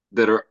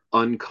that are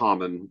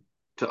uncommon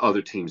to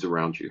other teams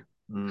around you?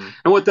 Mm,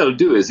 And what that'll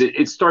do is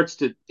it starts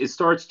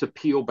to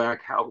peel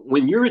back how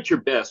when you're at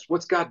your best,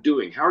 what's God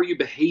doing? How are you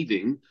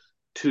behaving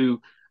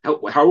to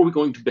how are we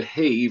going to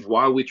behave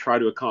while we try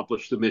to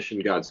accomplish the mission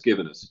God's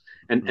given us?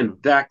 And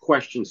mm, that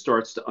question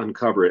starts to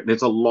uncover it. And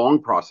it's a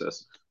long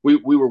process. We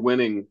were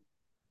winning.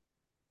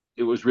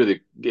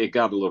 It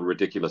got a little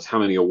ridiculous how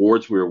many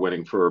awards we were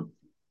winning for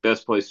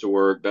best place to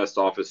work, best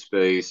office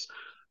space,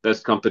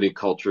 best company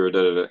culture.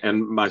 Da, da, da.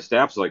 And my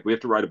staff's like, we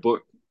have to write a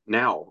book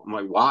now. I'm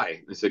like,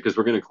 why? They said, because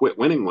we're going to quit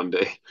winning one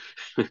day.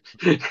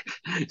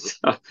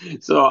 so,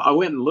 so I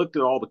went and looked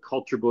at all the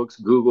culture books.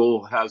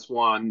 Google has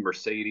one,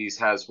 Mercedes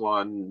has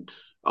one,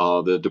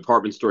 the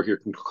department store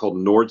here called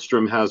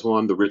Nordstrom has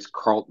one, the Ritz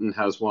Carlton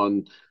has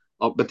one.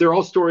 But they're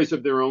all stories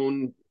of their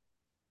own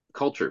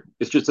culture.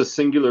 It's just a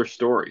singular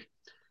story.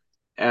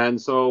 And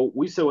so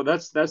we said, well,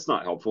 that's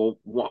not helpful.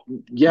 Well,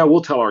 yeah,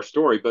 we'll tell our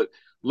story, but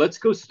let's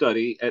go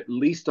study at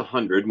least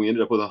 100. We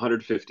ended up with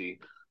 150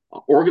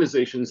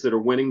 organizations that are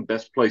winning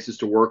Best Places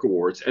to Work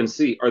awards, and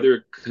see, are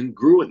there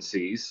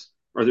congruencies?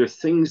 Are there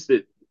things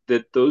that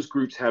those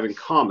groups have in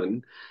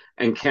common?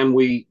 And can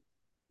we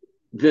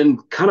then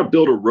kind of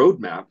build a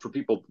roadmap for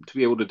people to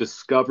be able to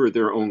discover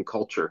their own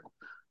culture?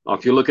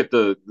 If you look at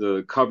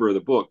the cover of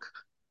the book,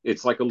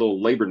 it's like a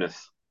little labyrinth,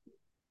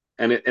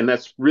 and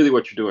that's really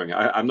what you're doing.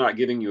 I'm not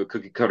giving you a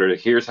cookie cutter to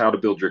here's how to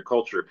build your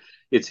culture.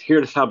 It's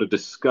here's how to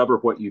discover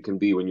what you can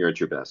be when you're at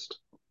your best.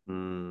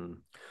 mm.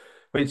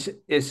 But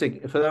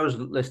for those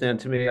listening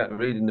to me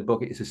reading the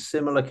book, it's a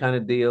similar kind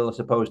of deal as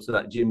opposed to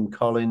that Jim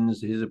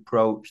Collins, his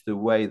approach, the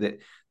way that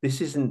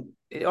this isn't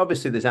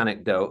obviously there's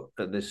anecdote,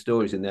 there's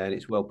stories in there, and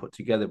it's well put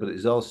together, but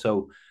there's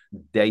also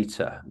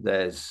data.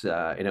 There's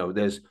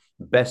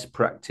best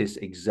practice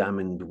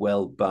examined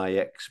well by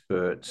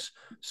experts,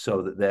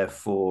 so that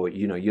therefore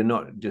you're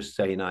not just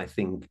saying I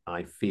think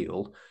I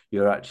feel.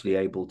 You're actually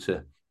able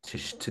to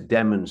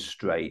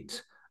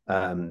demonstrate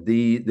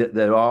that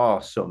there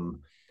are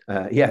some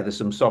there's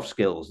some soft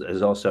skills.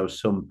 There's also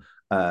some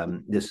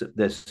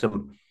there's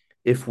some.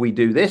 If we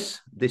do this,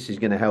 this is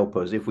going to help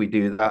us. If we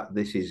do that,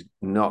 this is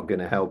not going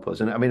to help us.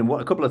 And I mean,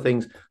 a couple of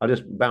things I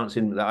just bounce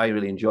in that I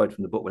really enjoyed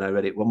from the book when I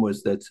read it. One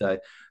was that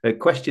a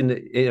question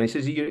that he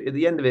says at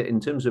the end of it,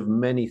 in terms of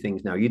many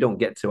things now, you don't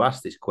get to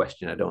ask this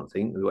question. I don't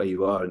think the way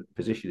you are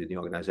positioned in the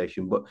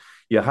organisation, but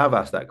you have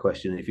asked that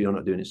question. If you're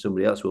not doing it,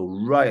 somebody else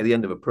will. Right at the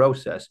end of a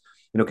process,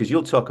 because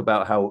you'll talk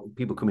about how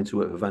people come into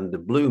work with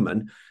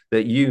Vanderbloemen,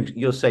 that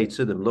you'll say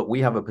to them, look, we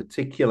have a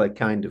particular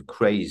kind of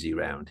crazy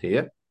round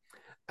here,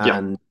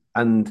 Yeah,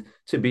 and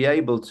to be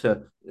able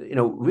to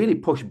really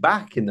push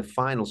back in the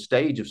final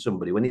stage of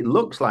somebody when it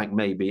looks like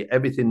maybe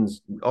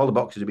everything's all the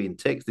boxes are being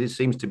ticked, this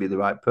seems to be the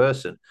right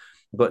person,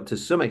 but to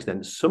some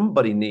extent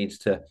somebody needs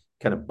to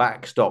kind of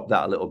backstop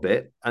that a little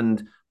bit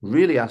and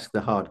really ask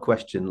the hard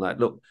question, like,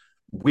 look,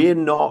 we're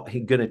not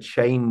going to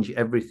change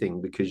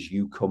everything because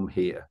you come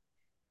here.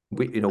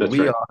 that's We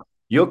right. are,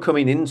 you're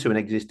coming into an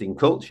existing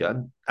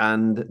culture,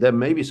 and there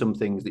may be some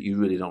things that you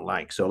really don't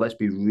like. So let's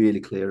be really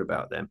clear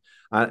about them.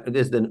 I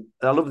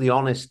love the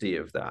honesty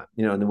of that,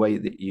 and the way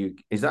that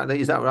is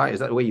that right? Is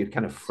that the way you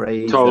kind of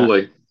phrase that?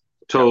 Totally, Yeah.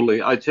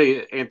 totally. I tell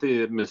you, Anthony,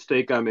 the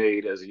mistake I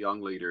made as a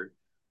young leader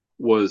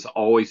was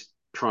always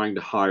trying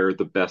to hire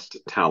the best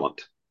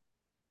talent.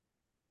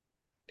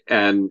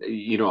 And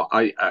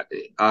I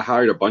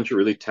hired a bunch of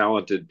really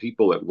talented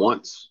people at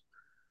once,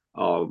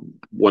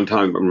 one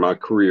time in my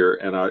career,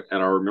 and I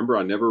remember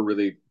I never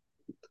really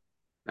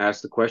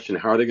ask the question,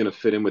 how are they going to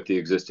fit in with the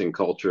existing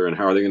culture, and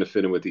how are they going to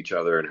fit in with each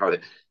other, and how are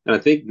they? And I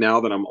think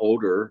now that I'm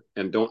older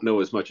and don't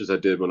know as much as I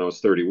did when I was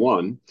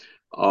 31,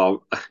 uh,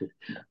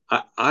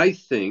 I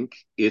think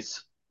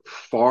it's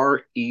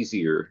far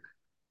easier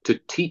to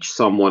teach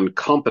someone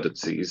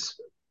competencies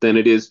than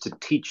it is to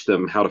teach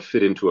them how to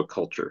fit into a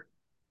culture.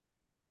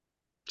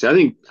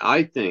 So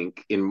I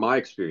think in my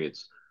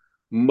experience,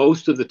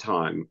 most of the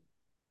time,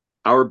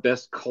 our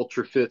best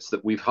culture fits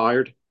that we've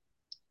hired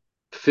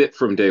fit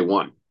from day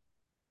one.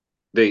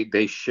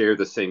 They share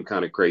the same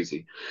kind of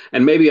crazy,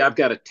 and maybe I've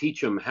got to teach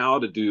them how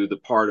to do the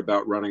part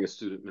about running a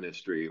student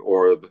ministry,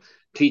 or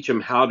teach them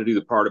how to do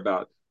the part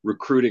about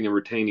recruiting and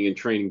retaining and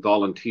training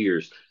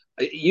volunteers.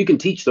 You can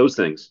teach those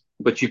things,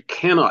 but you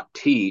cannot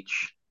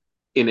teach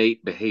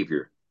innate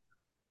behavior.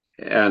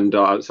 And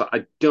so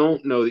I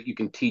don't know that you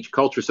can teach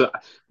culture. So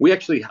we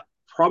actually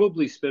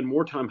probably spend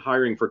more time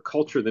hiring for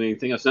culture than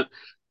anything else.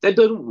 That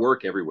doesn't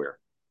work everywhere.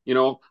 You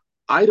know,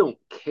 I don't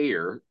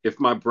care if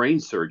my brain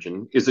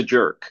surgeon is a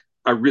jerk.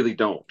 I really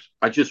don't.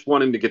 I just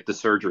want him to get the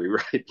surgery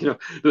right.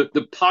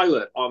 The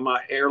pilot on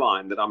my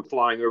airline that I'm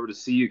flying over to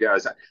see you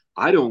guys,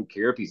 I don't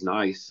care if he's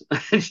nice. I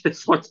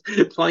just want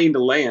the plane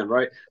to land,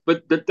 right?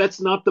 But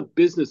that's not the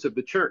business of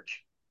the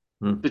church.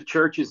 Mm. The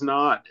church is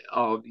not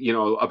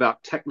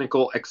about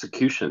technical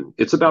execution.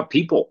 It's about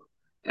people.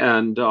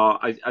 And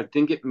I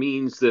think it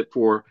means that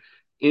for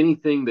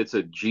anything that's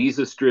a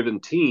Jesus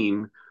driven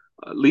team,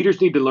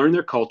 Leaders need to learn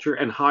their culture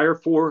and hire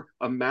for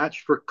a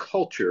match for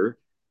culture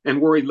and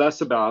worry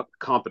less about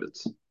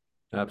competence.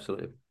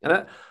 Absolutely. And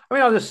I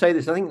mean, I'll just say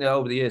this. I think that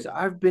over the years,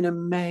 I've been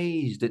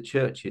amazed at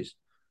churches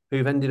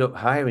who've ended up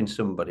hiring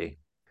somebody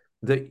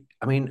that,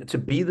 I mean, to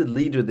be the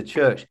leader of the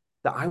church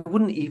that I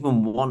wouldn't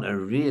even want to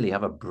really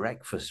have a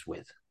breakfast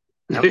with.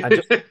 I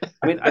just,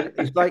 I mean,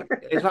 it's like,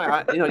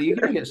 you know, you're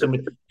going to get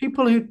somebody,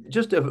 people who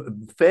just are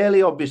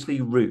fairly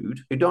obviously rude,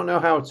 who don't know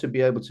how to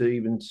be able to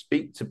even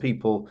speak to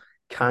people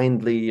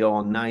kindly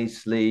or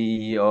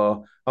nicely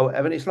or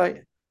whatever. And it's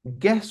like,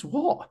 guess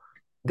what?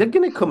 They're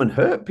going to come and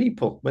hurt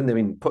people when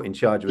they're put in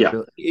charge of a Yeah.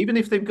 building, even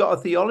if they've got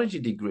a theology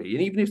degree,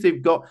 and even if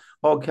they've got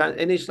all kind.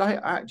 And it's like,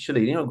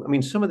 actually, you know, I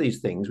mean, some of these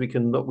things we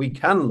can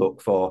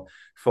look for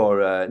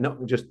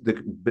not just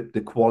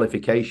the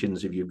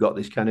qualifications if you've got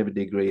this kind of a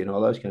degree and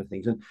all those kind of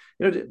things. And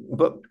you know,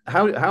 but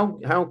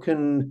how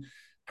can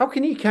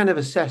you kind of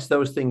assess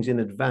those things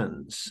in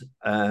advance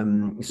so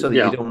that you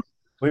Yeah. don't.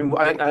 I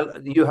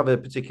mean, you have a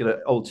particular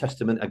Old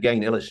Testament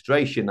again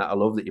illustration that I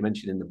love that you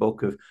mentioned in the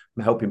book of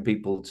helping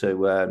people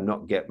to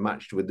not get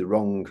matched with the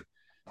wrong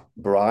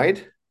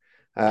bride.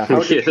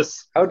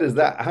 Yes. How does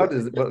that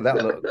what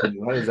that look?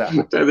 How does that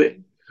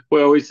happen?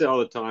 Well, we say all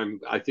the time,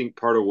 I think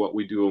part of what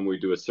we do when we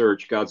do a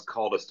search, God's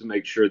called us to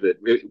make sure that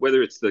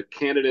whether it's the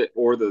candidate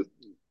or the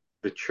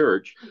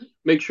church,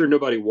 make sure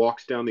nobody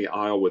walks down the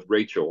aisle with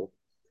Rachel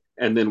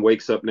and then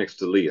wakes up next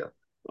to Leah.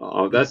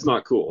 That's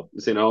not cool,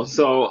 you know.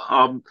 So,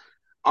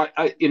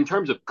 in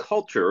terms of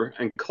culture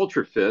and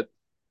culture fit,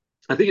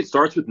 I think it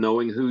starts with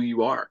knowing who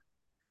you are.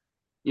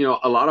 You know,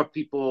 a lot of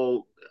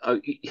people,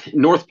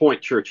 North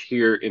Point Church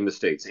here in the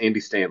States,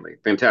 Andy Stanley,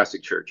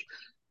 fantastic church.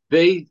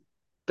 They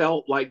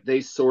felt like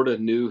they sort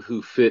of knew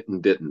who fit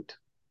and didn't,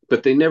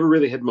 but they never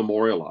really had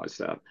memorialized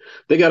that.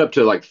 They got up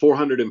to like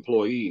 400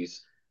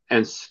 employees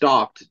and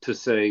stopped to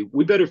say,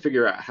 we better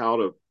figure out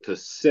how to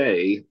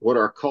say what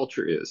our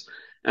culture is.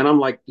 And I'm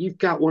like, you've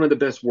got one of the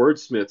best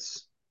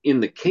wordsmiths in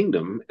the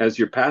kingdom as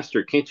your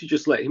pastor. Can't you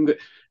just let him go?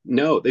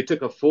 No, they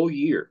took a full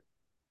year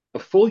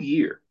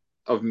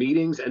of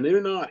meetings, and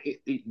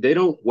they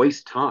don't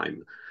waste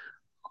time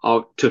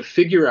to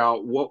figure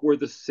out what were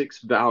the 6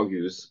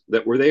 values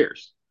that were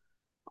theirs.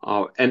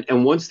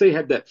 And once they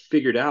had that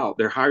figured out,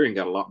 their hiring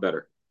got a lot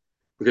better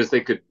because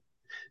they could.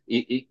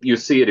 You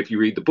see it if you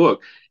read the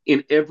book.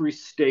 In every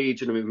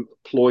stage in an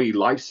employee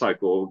life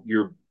cycle,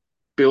 you're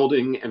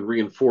building and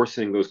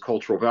reinforcing those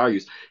cultural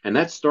values, and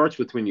that starts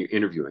with when you're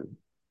interviewing,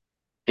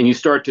 and you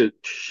start to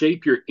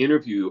shape your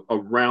interview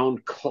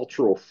around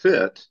cultural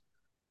fit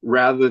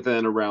rather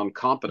than around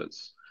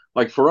competence.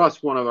 Like for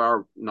us, one of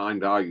our 9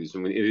 values, I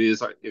mean,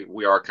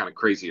 we are kind of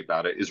crazy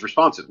about it, is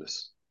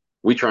responsiveness.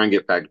 We try and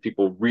get back to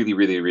people really,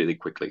 really, really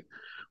quickly,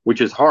 which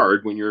is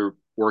hard when you're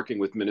working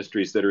with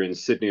ministries that are in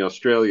Sydney,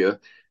 Australia,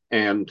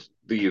 and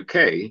the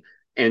UK,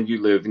 and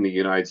you live in the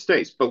United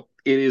States. But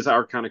it is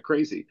our kind of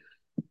crazy.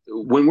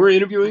 When we're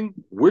interviewing,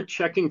 we're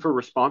checking for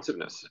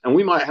responsiveness. And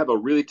we might have a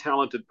really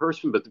talented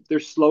person, but if they're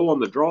slow on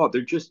the draw,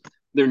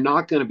 they're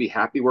not going to be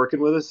happy working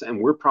with us, and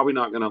we're probably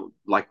not going to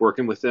like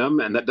working with them.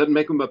 And that doesn't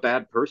make them a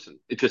bad person.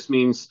 It just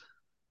means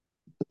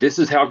this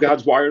is how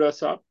God's wired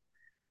us up.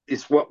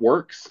 It's what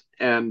works,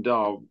 and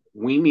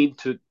we need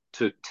to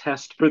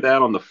test for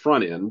that on the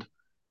front end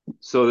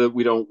so that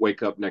we don't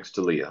wake up next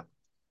to Leah.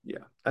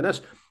 Yeah, and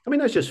I mean,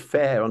 that's just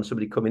fair on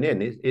somebody coming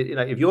in. You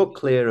know, if you're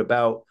clear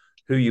about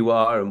who you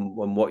are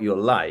and what you're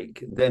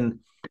like, then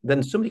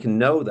somebody can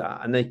know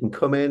that and they can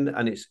come in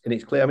and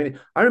it's clear. I mean,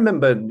 I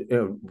remember, you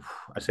know,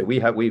 I say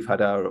we've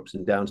had our ups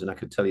and downs, and I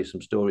could tell you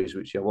some stories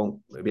which I won't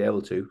be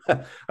able to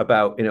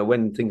about, you know,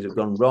 when things have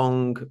gone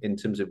wrong in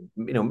terms of,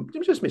 you know,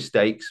 just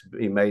mistakes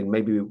being made.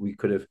 Maybe we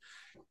could have,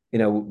 you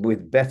know,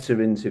 with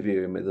better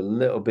interviewing, with a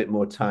little bit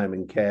more time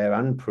and care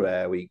and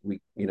prayer, we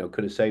you know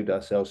could have saved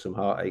ourselves some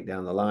heartache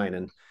down the line.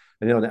 And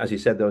you know, as you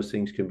said, those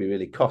things can be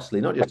really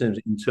costly, not just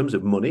in terms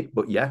of money,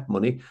 but yeah,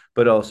 money,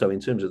 but also in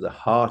terms of the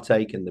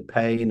heartache and the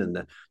pain and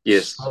the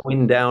Yes.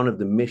 slowing down of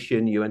the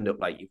mission. You end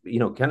up like, you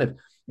know, kind of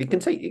it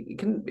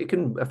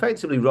can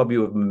effectively rob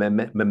you of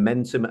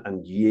momentum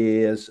and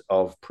years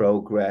of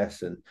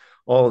progress and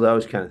all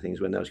those kind of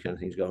things when those kind of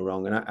things go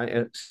wrong.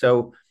 And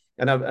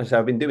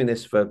I've been doing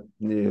this for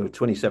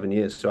 27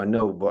 years, so I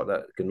know what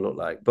that can look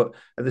like. But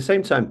at the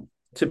same time,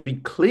 to be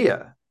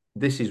clear,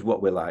 this is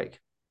what we're like.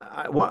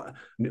 I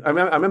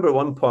remember at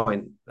one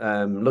point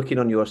looking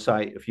on your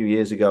site a few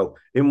years ago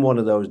in one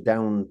of those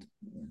down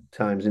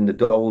times in the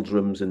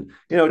doldrums, and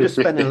you know, just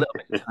spending a little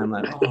bit of time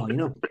like, oh, you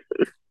know,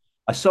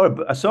 I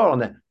saw on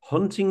there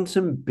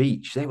Huntington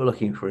Beach. They were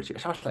looking for it. So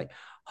I was like,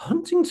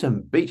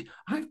 Huntington Beach.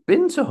 I've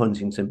been to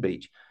Huntington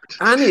Beach,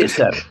 and it's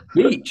a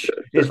beach.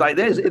 It's like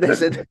there's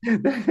a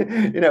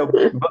you know.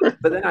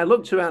 But then I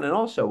looked around, and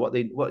also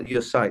what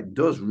your site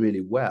does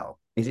really well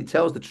is it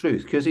tells the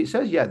truth, because it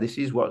says, yeah, this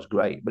is what's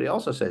great, but it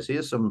also says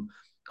here's some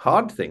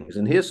hard things,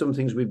 and here's some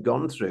things we've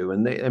gone through,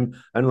 and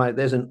like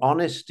there's an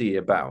honesty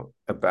about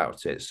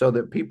it, so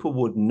that people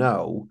would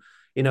know.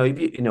 If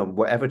you know,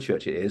 whatever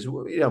church it is,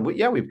 yeah,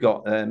 we've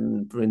got,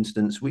 for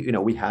instance,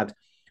 we had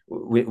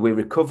we're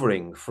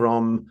recovering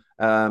from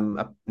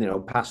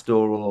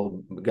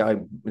pastoral guy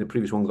in the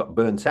previous one got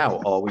burnt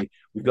out, or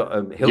we've got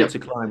a hill Yep. to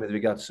climb with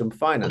regard to some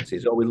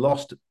finances, or we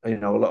lost a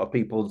lot of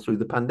people through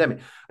the pandemic.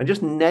 And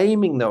just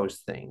naming those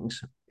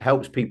things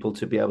helps people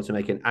to be able to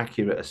make an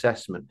accurate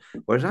assessment.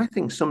 Whereas I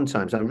think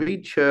sometimes I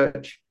read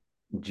church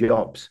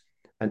jobs,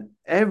 and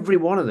every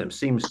one of them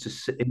seems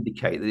to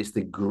indicate that it's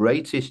the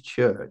greatest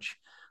church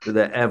that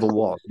there ever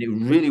was. It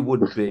really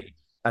would be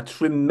a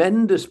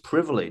tremendous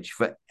privilege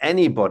for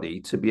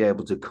anybody to be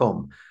able to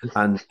come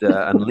and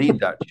lead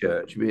that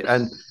church.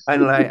 And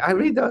like I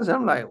read those,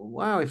 I'm like,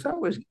 wow, if that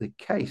was the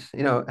case,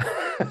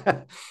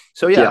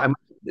 So yeah,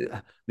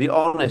 Yeah. the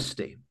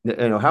honesty.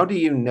 How do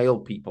you nail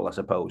people, I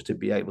suppose, to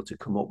be able to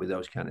come up with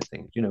those kind of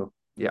things?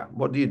 Yeah.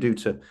 What do you do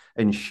to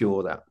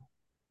ensure that?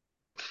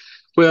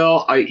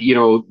 Well,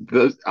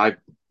 I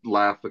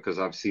laugh because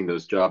I've seen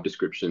those job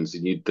descriptions,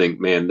 and you'd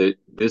think, man, that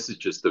this is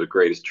just the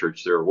greatest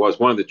church there was.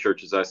 One of the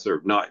churches I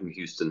served, not in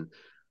Houston,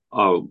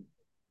 uh,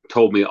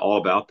 told me all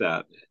about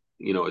that.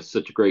 It's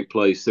such a great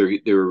place. They're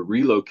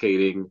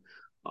relocating.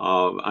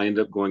 I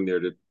ended up going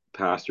there to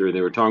pastor, and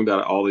they were talking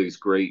about all these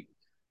great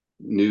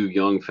new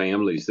young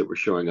families that were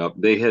showing up.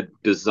 They had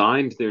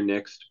designed their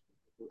next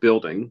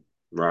building,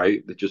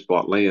 right? They just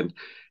bought land,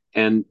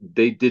 and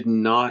they did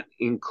not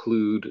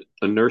include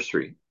a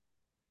nursery.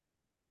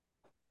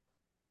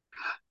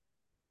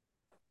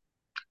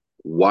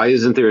 Why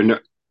isn't there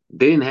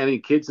they didn't have any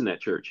kids in that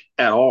church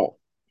at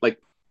all, like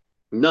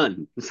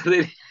none.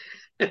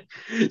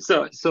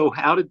 So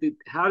how did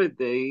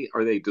they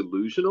are they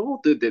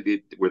delusional?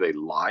 Were they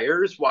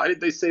liars? Why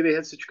did they say they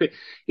had such great?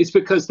 It's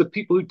because the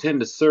people who tend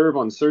to serve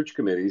on search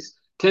committees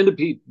tend to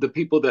be the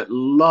people that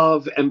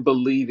love and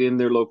believe in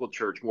their local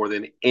church more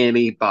than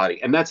anybody,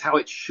 and that's how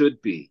it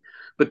should be.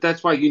 But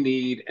that's why you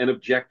need an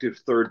objective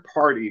third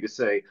party to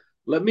say,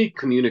 let me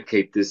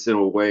communicate this in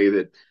a way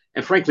that,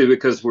 and frankly,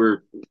 because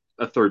we're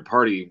a third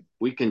party,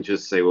 we can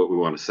just say what we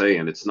want to say,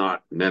 and it's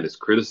not meant as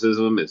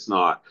criticism. It's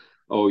not,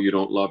 oh, you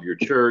don't love your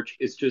church.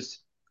 It's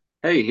just,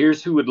 hey,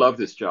 here's who would love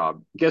this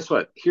job. Guess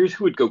what? Here's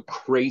who would go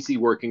crazy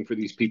working for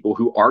these people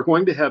who are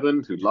going to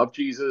heaven, who love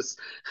Jesus.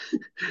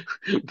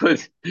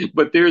 but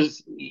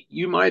there's,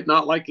 you might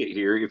not like it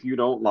here if you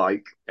don't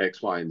like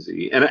X, Y, and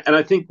Z. And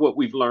I think what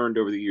we've learned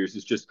over the years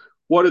is just,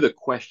 what are the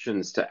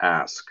questions to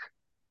ask?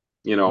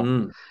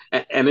 Mm.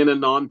 And in a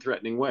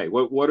non-threatening way.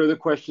 What are the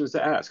questions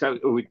to ask?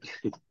 We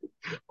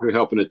were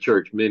helping a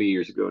church many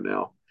years ago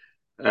now,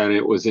 and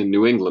it was in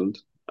New England,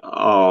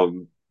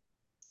 um,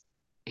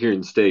 here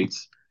in the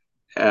States,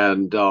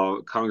 and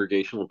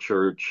congregational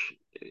church.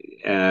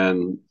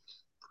 And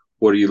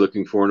what are you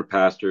looking for in a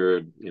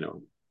pastor?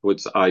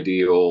 What's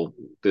ideal?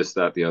 This,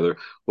 that, the other.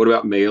 What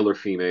about male or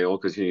female?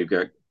 Because you've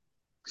got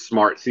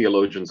smart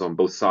theologians on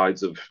both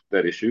sides of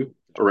that issue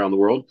around the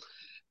world.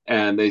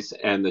 And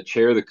the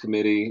chair of the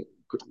committee,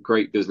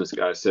 great business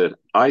guy, said,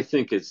 I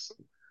think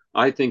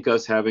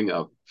us having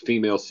a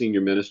female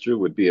senior minister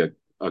would be a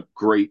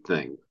great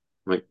thing.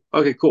 I'm like,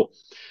 okay, cool.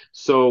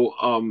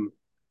 So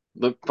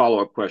the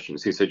follow-up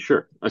questions. He said,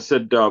 sure. I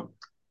said,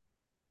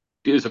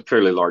 it was a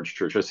fairly large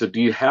church. I said,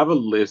 do you have a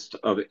list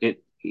of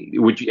it?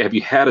 Have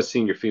you had a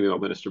senior female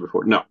minister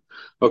before? No.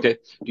 Okay.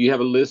 Do you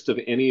have a list of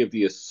any of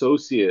the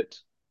associate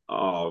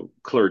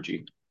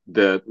clergy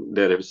that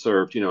have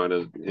served, in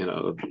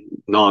a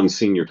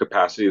non-senior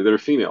capacity that are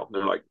female?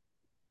 They're like,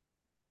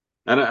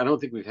 I don't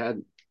think we've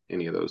had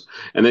any of those.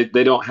 And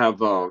they don't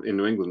have, in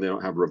New England, they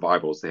don't have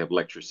revivals. They have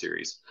lecture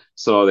series.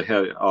 So they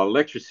had a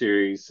lecture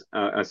series.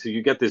 So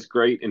you get this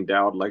great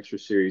endowed lecture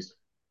series.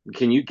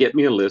 Can you get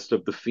me a list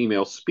of the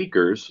female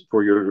speakers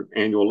for your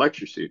annual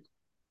lecture series?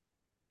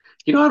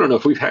 I don't know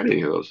if we've had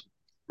any of those.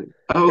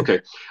 Oh, okay.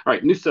 All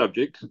right. New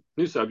subject.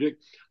 New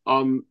subject.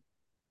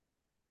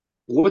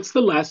 What's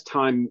the last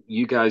time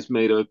you guys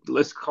made a,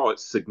 let's call it,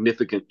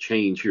 significant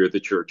change here at the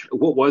church?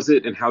 What was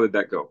it, and how did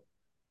that go?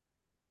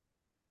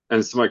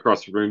 And somebody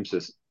across the room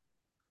says,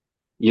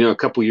 a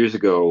couple years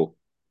ago,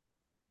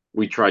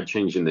 we tried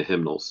changing the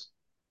hymnals,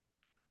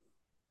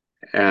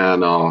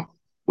 and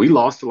we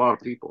lost a lot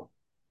of people.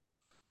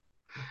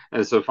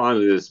 And so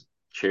finally, this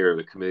chair of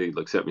the committee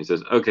looks at me and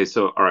says, okay,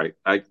 so, all right,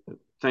 I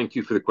thank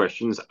you for the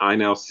questions. I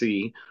now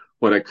see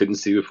what I couldn't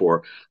see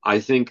before.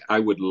 I think I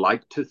would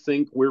like to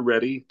think we're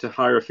ready to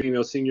hire a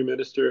female senior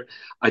minister.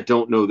 I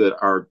don't know that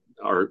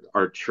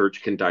our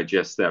church can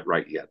digest that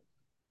right yet.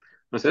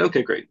 I said,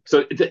 okay, great.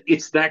 So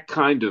it's that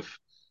kind of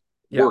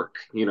Yeah. work.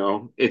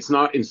 It's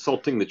not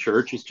insulting the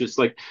church. It's just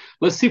like,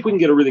 let's see if we can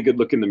get a really good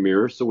look in the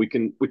mirror, so we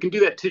can do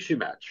that tissue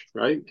match,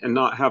 right, and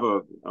not have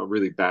a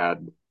really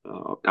bad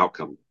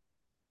outcome.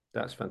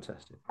 That's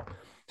fantastic.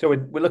 So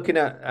we're looking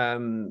at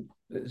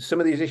some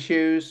of these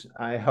issues.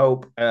 I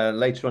hope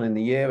later on in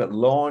the year at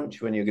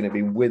launch, when you're going to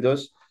be with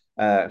us.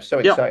 So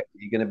Yeah. excited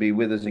you're going to be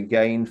with us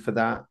again for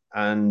that.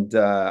 And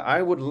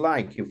I would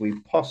like, if we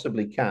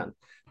possibly can,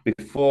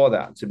 before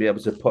that, to be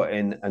able to put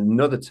in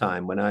another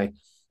time when I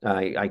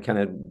kind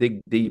of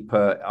dig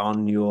deeper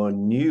on your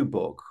new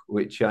book,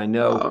 which I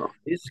know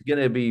is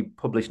going to be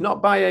published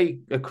not by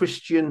a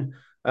Christian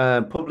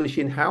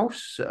publishing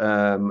house.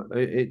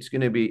 It's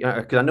going to be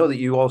because I know that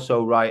you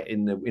also write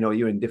in the,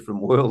 you're in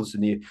different worlds,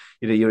 and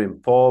you're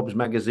in Forbes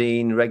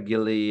magazine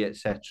regularly,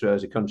 etc.,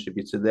 as a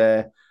contributor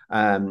there.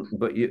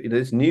 But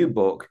this new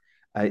book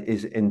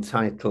is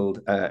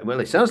entitled. Well,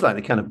 it sounds like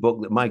the kind of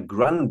book that my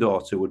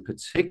granddaughter would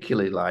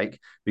particularly like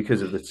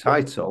because of the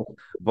title.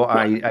 But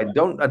I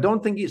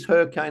don't think it's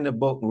her kind of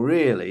book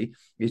really.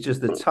 It's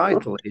just the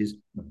title is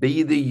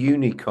 "Be the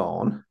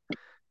Unicorn."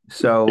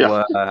 So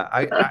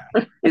Yeah.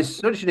 it's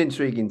such an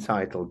intriguing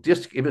title.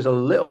 Just give us a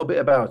little bit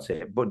about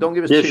it, but don't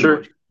give us Yeah, too sure.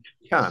 much. If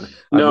you can.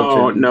 I'd love to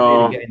No, really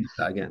no. get into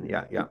that again.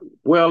 Yeah, yeah.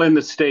 Well, in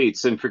the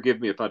States, and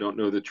forgive me if I don't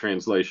know the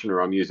translation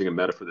or I'm using a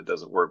metaphor that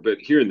doesn't work, but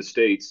here in the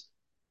States,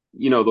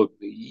 have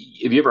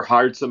you ever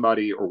hired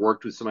somebody or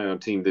worked with somebody on a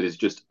team that is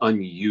just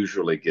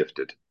unusually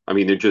gifted? I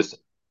mean, they're just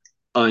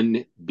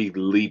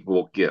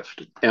unbelievable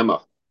gift.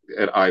 Emma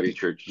at Ivy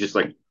Church, just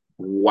like,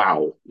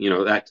 wow,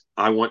 that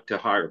I want to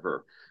hire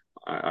her.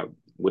 I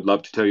would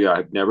love to tell you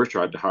I've never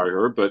tried to hire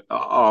her, but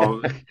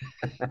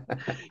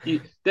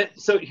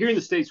so here in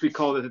the States we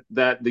call it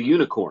that the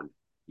unicorn.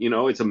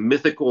 It's a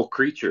mythical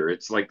creature.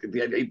 It's like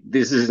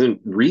this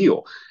isn't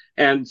real.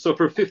 And so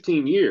for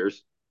 15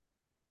 years,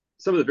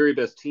 some of the very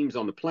best teams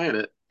on the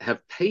planet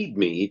have paid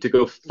me to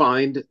go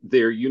find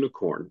their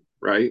unicorn,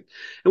 right?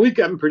 And we've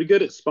gotten pretty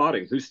good at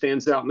spotting who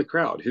stands out in the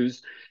crowd,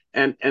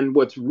 and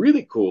what's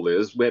really cool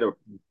is we had a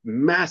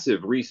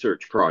massive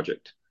research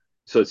project.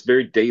 So it's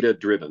very data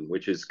driven,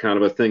 which is kind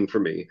of a thing for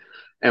me.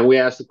 And we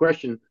asked the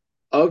question,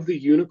 of the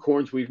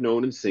unicorns we've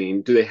known and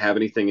seen, do they have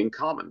anything in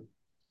common?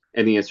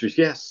 And the answer is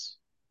yes.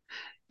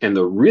 And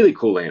the really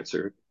cool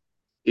answer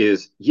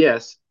is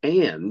yes,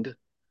 and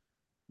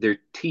they're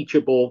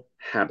teachable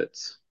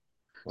habits.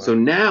 So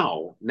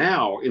Wow.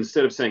 now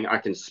instead of saying I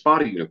can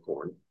spot a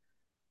unicorn,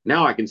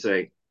 now I can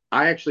say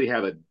I actually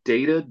have a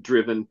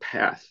data-driven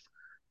path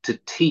to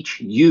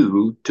teach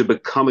you to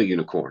become a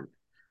unicorn.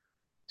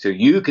 So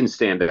you can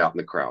stand out in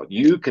the crowd.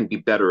 You can be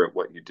better at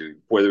what you do,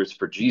 whether it's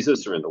for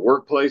Jesus or in the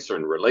workplace or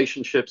in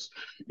relationships.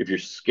 If you're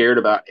scared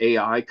about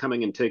AI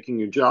coming and taking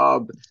your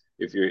job,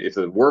 if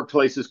the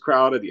workplace is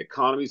crowded, the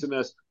economy's a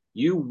mess,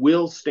 you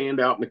will stand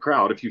out in the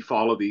crowd if you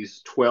follow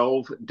these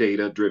 12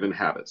 data-driven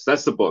habits.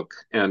 That's the book,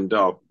 and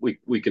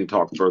we can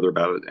talk further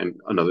about it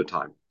another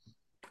time.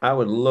 I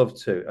would love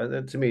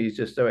to. To me, it's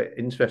just so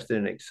interesting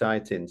and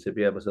exciting to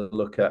be able to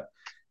look at,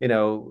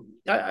 no,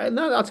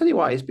 I'll tell you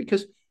why. It's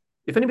because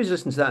if anybody's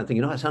listening to that and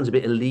thinking, that sounds a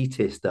bit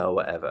elitist or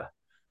whatever,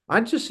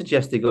 I'd just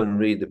suggest they go and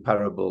read the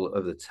parable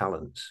of the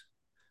talents.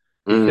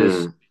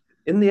 Because Mm,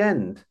 in the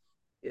end,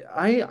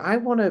 I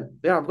want to,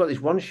 I've got this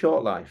one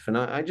short life, and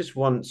I just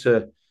want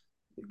to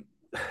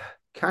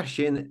cash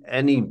in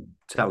any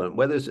talent,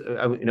 whether it's, mm,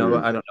 I don't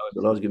know if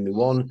the Lord's given me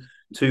one,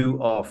 two,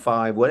 or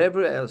five,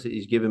 whatever else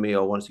He's given me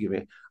or wants to give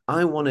me.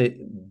 I want to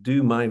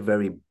do my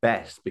very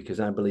best because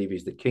I believe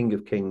He's the King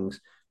of Kings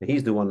and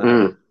He's the one that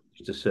I've been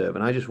mm. to serve.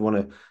 And I just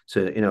want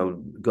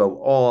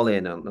go all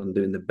in on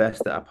doing the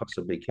best that I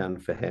possibly can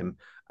for Him.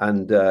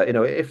 And,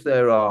 if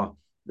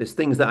there's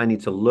things that I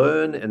need to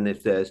learn, and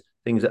if there's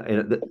things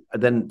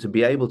then to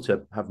be able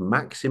to have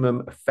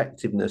maximum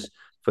effectiveness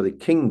for the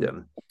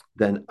kingdom,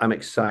 then I'm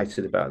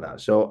excited about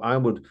that. So I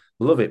would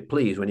love it,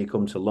 please, when you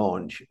come to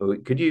launch.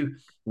 Could you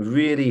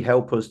really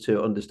help us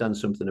to understand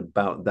something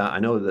about that? I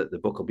know that the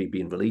book will be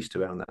being released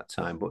around that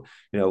time, but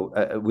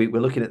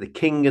we're looking at the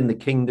King and the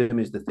Kingdom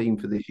is the theme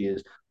for this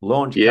year's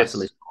launch Yes.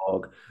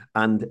 catalyst.org,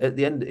 and at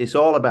the end, it's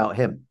all about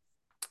Him.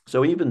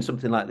 So even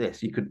something like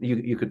this, you could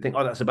think,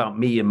 oh, that's about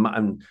me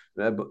and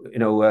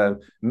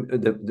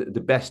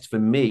the best for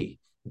me.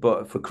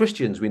 But for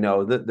Christians, we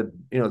know that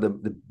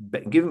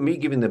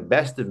giving the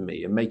best of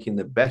me and making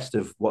the best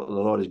of what the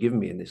Lord has given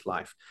me in this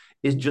life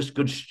is just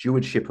good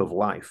stewardship of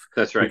life,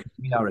 That's right. because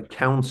we are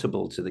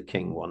accountable to the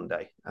King one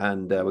day,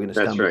 and we're going to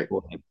That's stand right.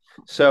 before Him.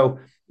 So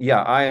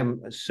yeah, I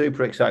am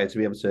super excited to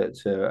be able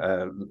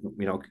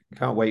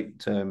can't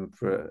wait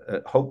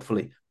for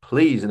hopefully,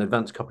 please, an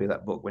advance copy of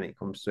that book when it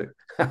comes through.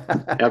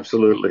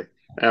 Absolutely.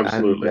 And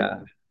Absolutely.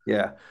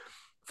 yeah,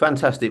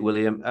 fantastic,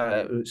 William.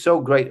 So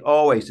great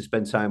always to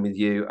spend time with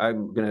you.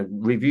 I'm going to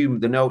review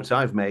the notes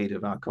I've made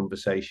of our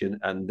conversation,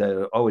 and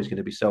they're always going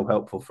to be so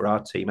helpful for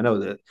our team. I know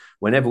that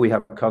whenever we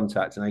have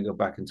contact and I go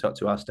back and talk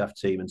to our staff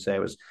team and say I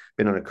was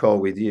been on a call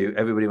with you,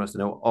 everybody wants to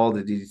know all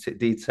the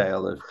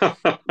detail of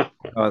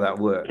how that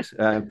works.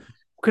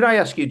 Could I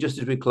ask you, just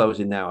as we're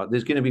closing now,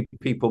 there's going to be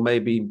people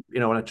maybe,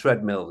 on a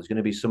treadmill, there's going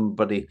to be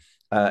somebody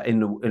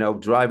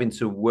driving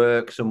to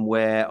work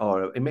somewhere,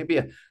 or it may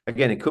be,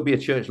 again, it could be a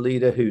church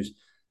leader who's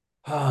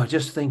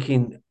just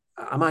thinking,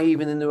 am I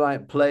even in the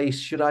right place?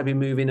 Should I be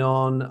moving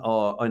on?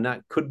 And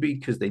that could be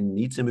because they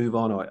need to move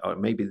on, or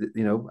maybe,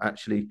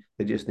 actually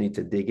they just need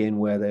to dig in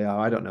where they are.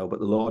 I don't know, but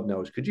the Lord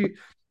knows. Could you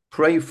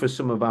pray for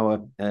some of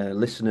our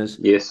listeners,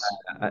 Yes.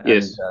 and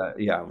Yes.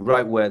 yeah,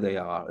 right where they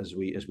are as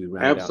we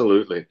round out,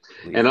 Absolutely.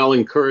 And please? I'll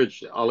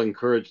encourage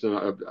them.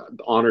 I'm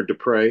honored to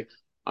pray.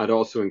 I'd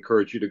also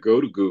encourage you to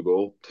go to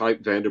Google,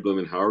 type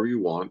Vanderbloemen however you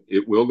want.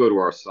 It will go to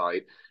our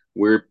site.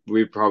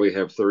 We probably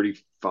have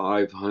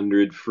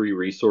 3,500 free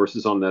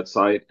resources on that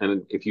site.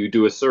 And if you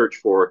do a search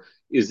for,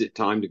 is it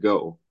time to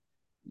go?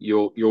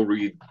 You'll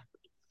read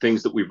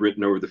things that we've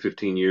written over the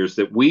 15 years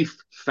that we've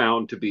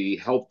found to be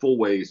helpful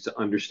ways to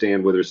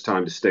understand whether it's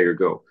time to stay or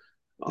go.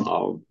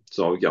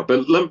 So yeah,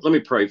 but let me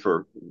pray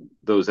for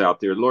those out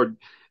there. Lord,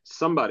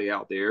 somebody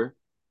out there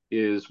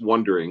is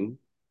wondering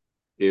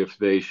if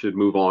they should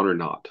move on or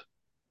not.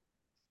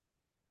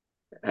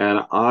 And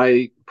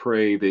I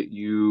pray that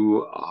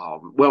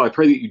I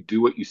pray that you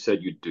do what you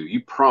said you'd do.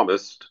 You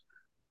promised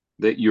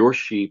that your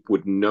sheep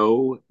would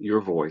know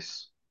your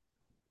voice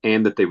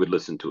and that they would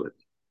listen to it.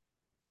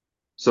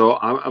 So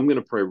I'm going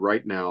to pray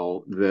right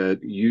now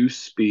that you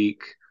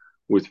speak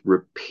with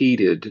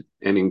repeated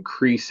and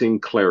increasing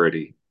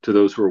clarity to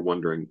those who are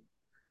wondering,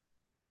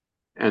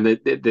 and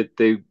that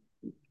they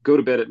go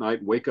to bed at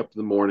night, wake up in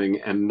the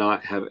morning, and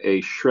not have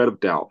a shred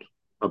of doubt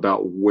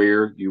about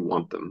where you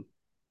want them.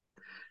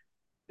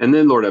 And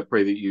then, Lord, I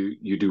pray that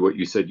you do what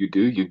you said you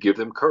do. You give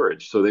them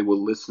courage so they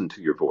will listen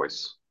to your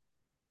voice.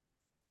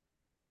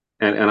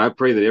 And I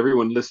pray that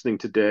everyone listening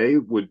today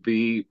would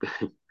be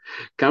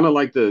kind of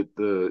like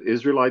the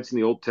Israelites in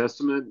the Old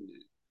Testament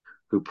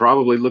who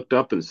probably looked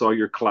up and saw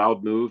your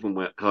cloud move and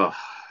went, oh,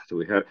 do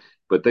we have,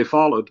 but they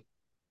followed.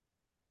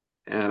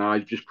 And I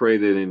just pray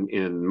that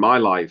in my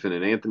life and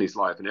in Anthony's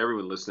life and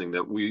everyone listening,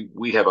 that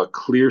we have a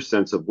clear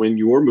sense of when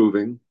you're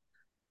moving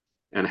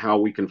and how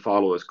we can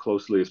follow as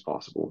closely as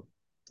possible.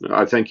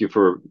 I thank you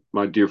for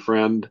my dear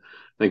friend.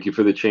 Thank you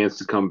for the chance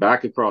to come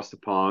back across the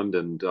pond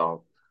and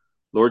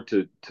Lord,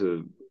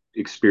 to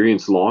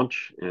experience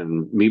launch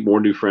and meet more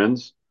new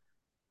friends.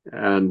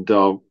 And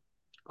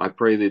I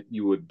pray that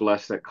you would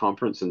bless that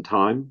conference and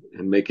time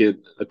and make it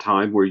a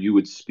time where you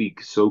would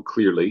speak so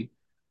clearly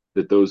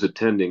that those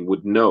attending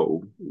would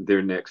know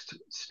their next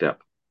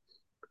step.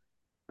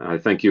 I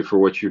thank you for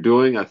what you're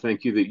doing. I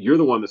thank you that you're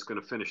the one that's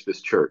going to finish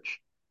this church.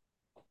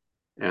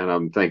 And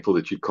I'm thankful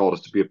that you called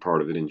us to be a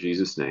part of it. In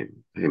Jesus'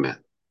 name, amen.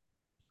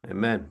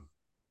 Amen.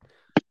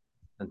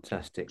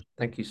 Fantastic.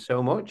 Thank you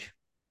so much.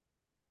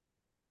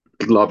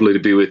 Lovely to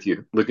be with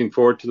you. Looking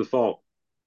forward to the fall.